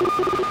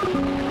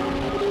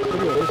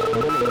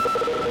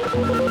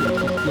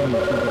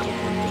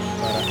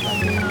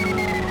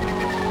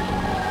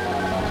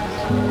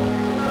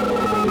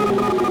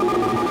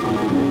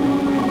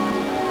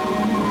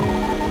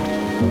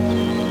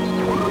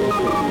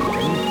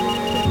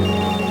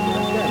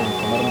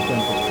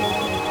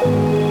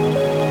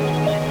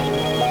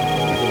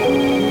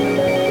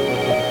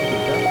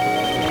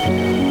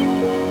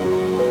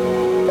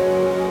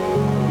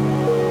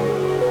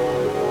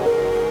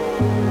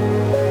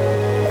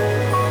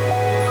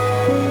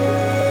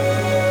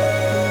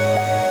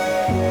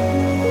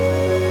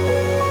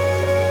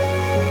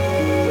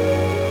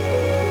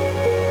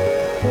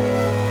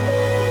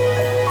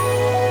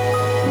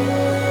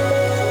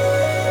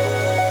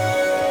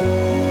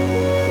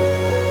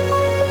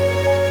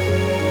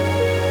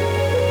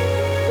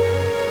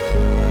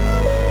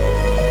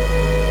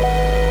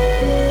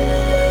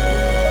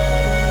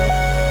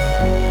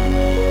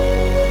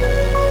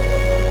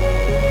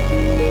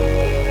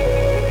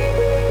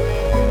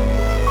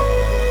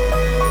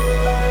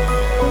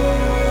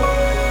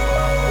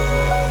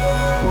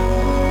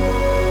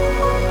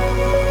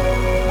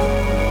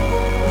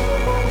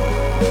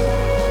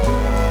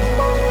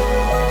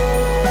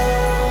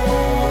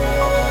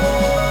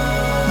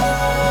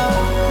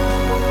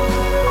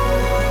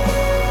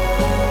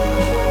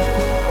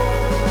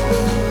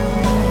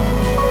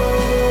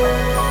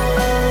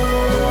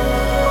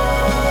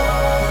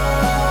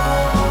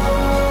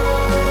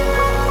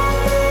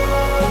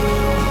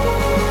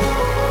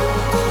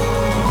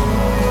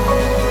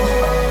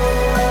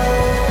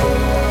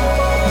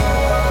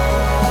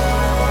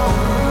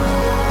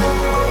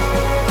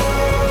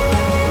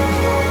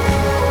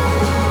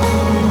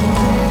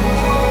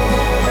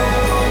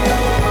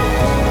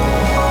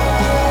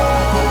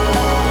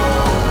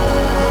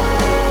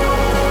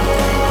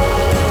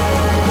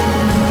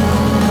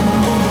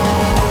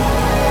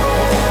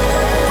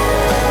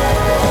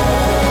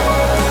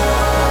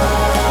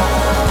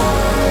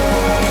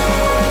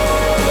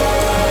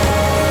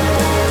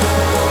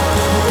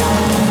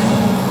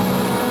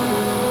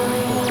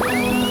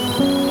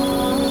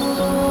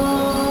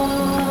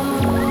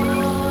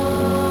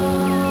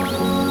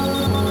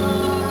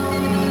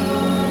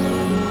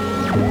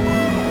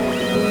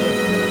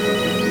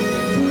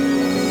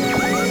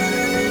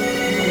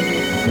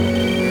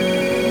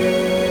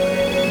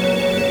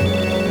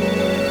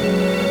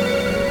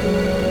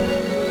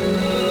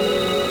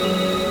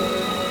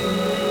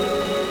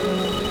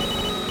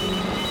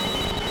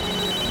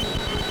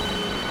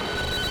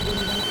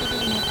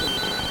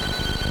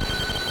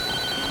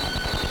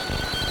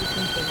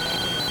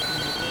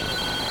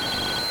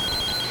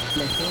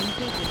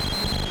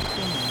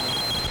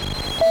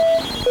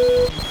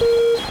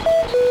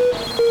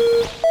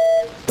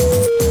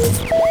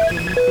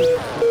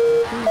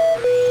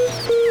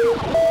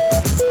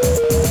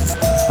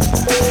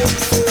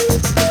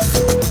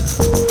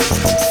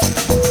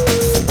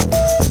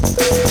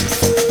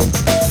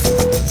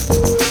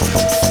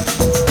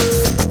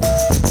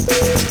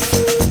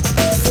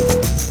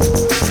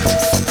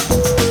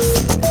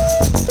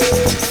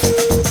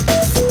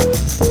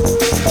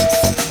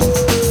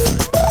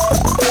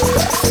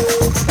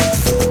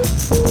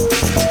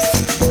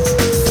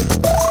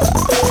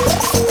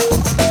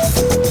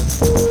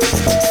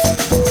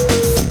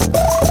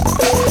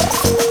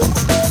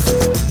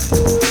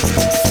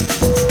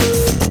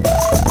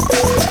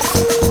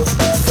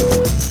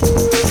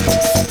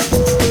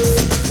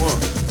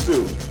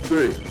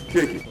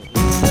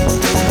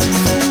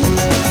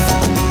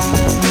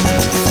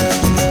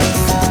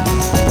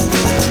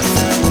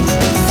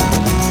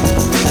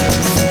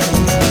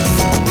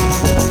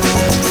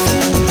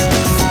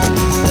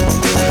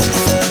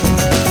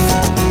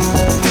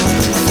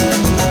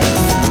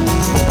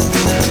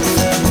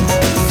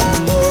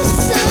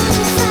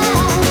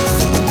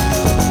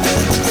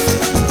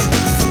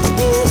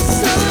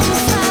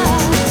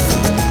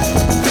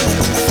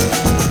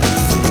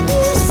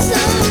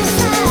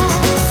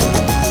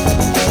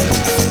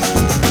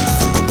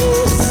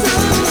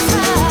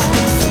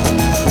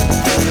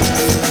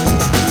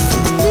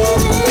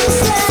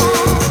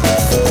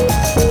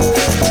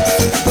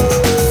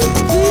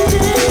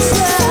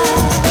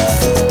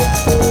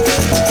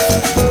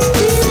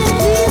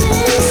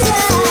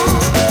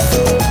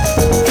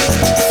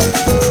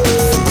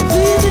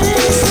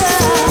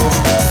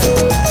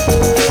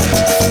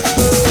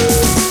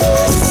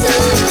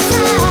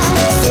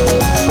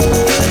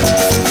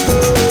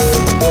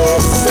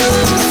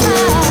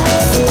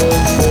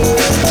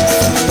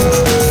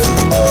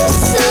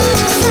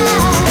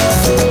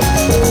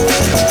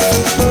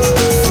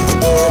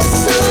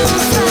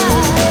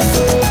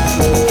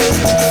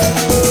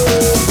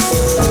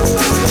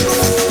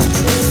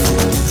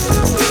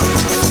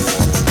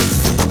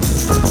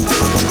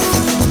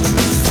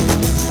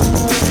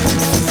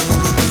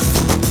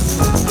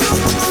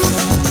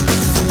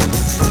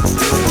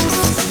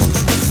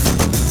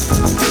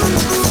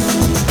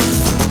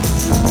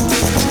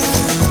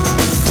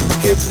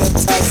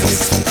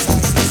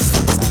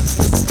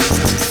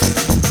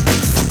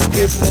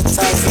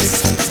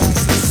hypnotizes,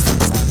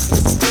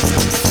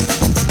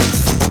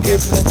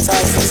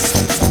 hypnotizes,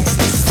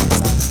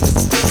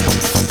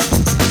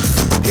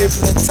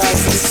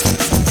 hypnotizes.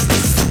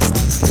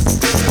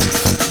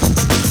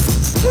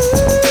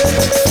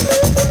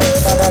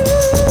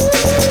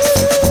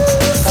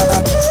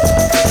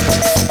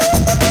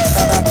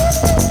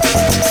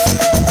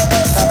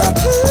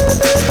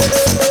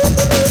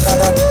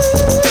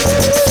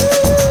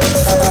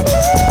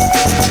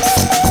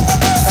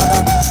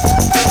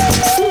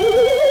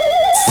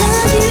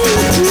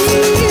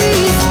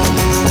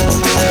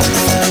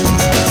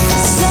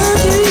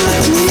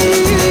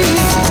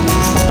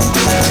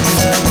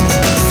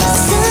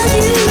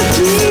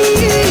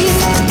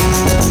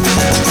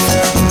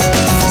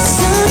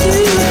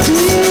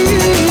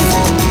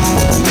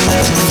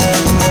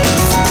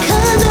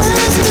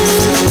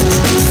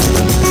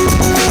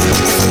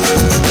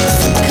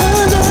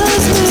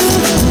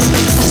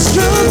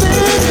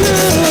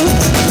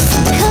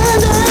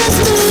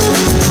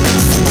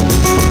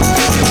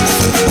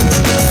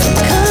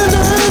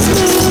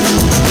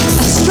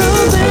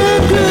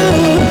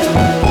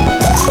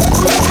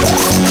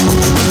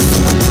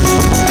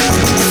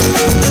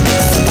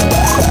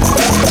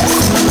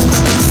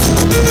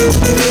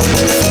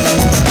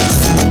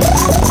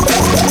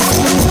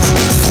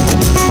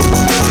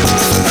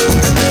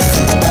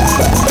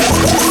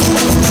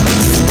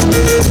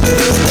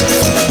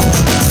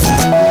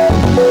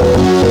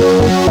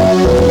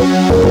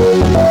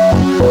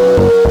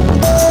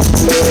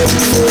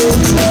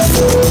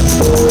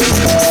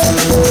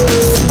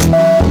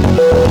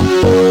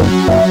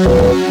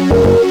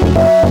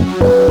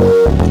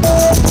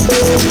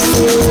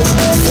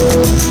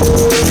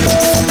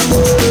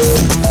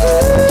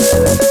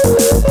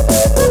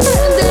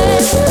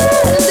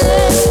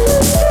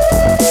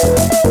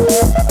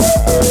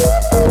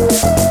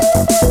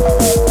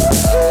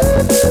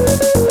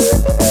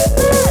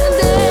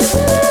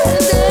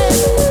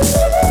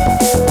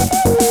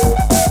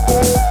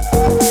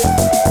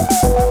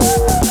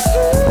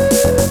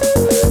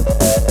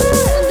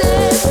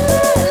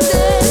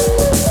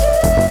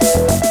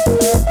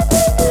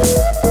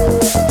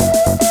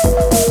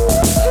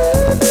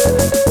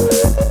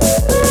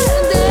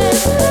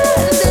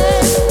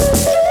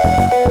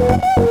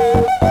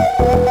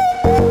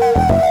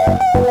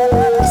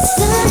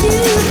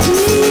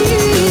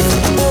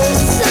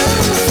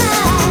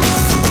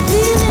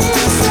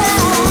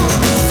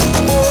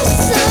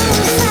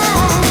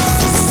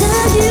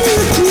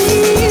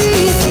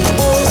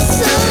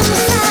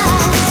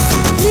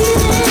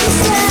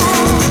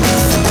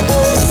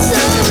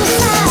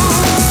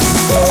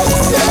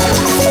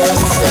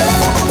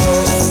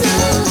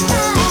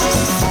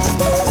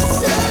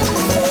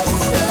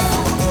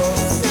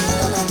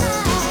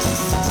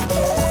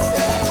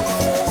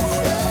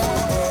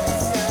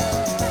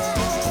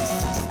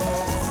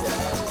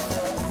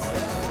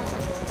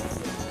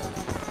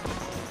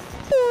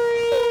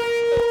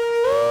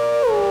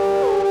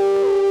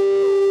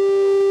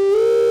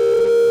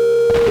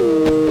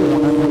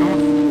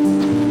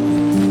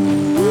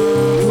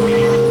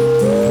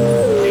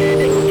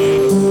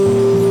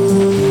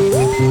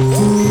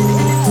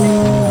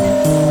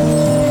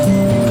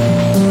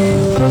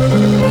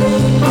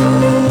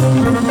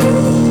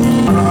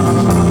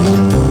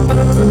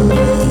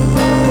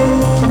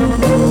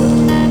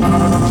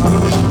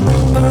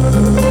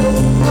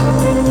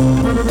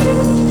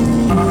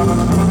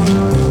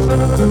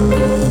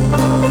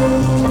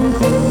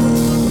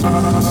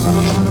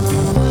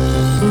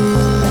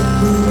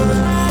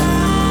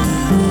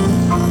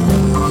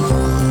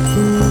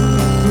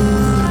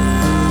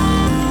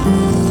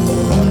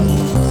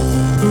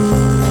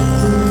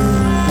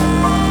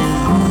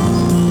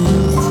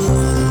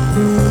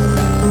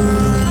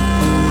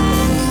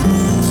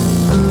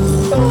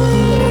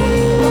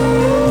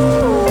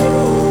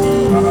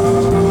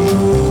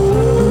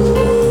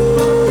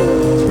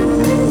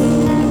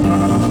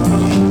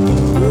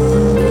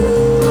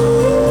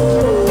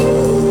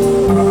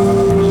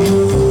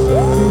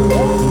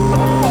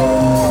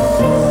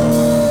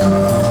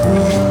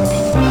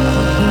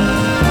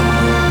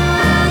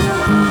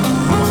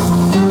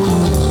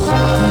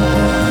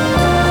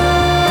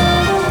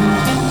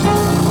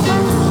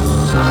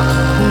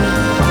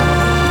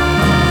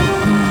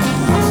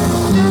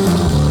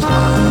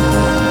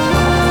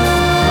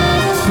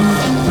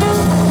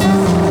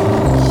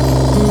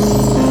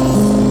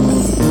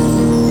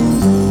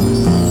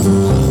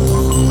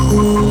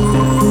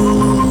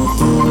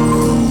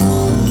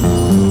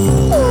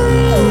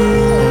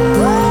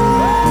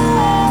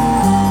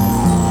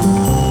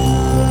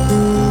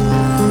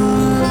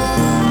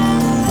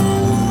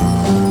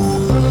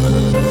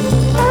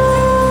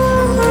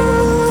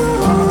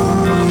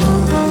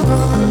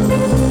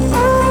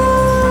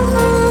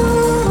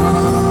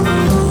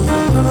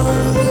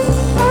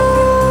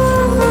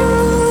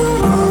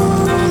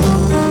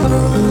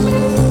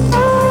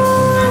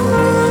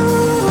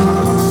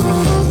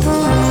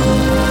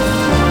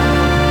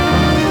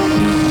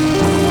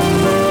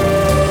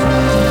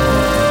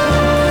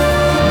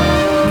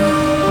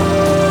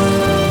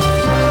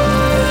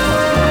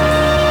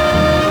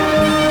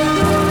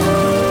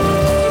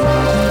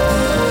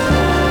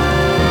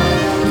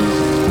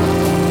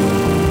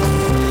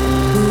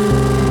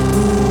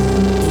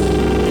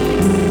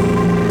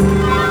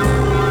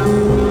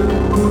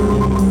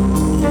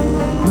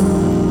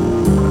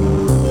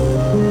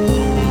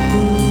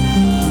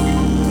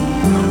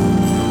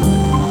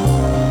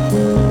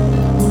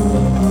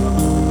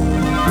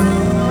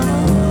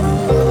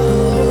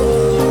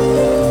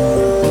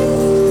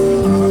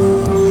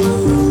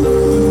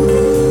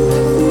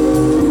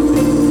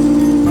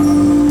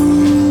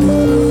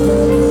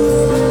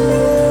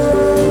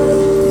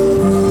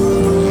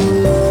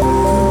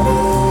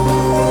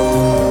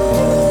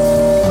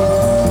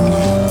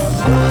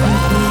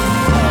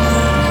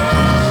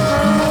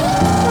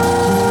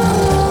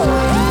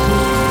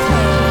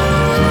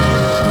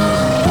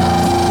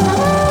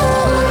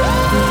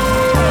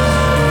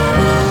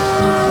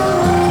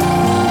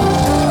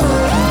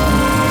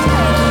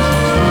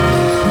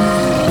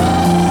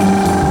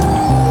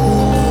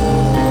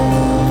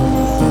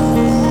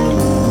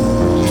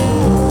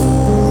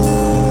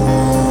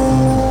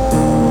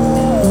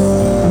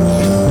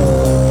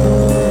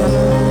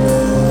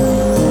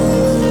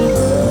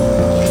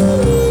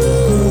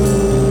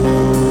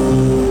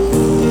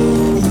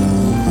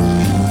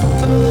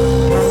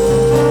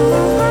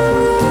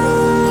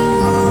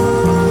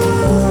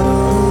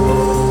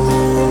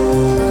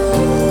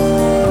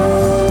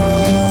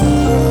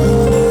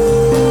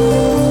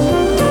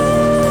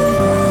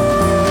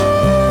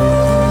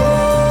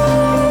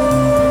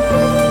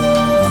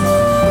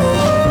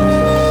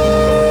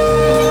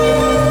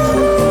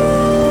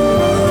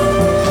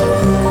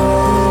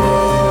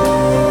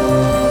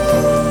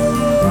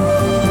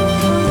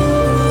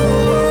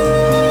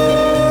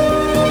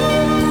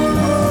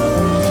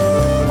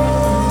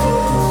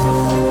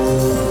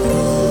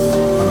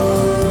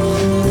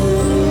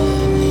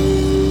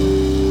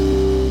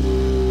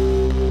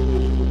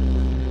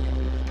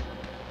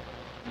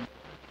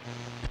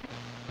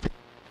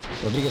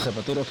 Rodríguez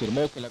Zapatero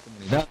afirmó que la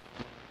comunidad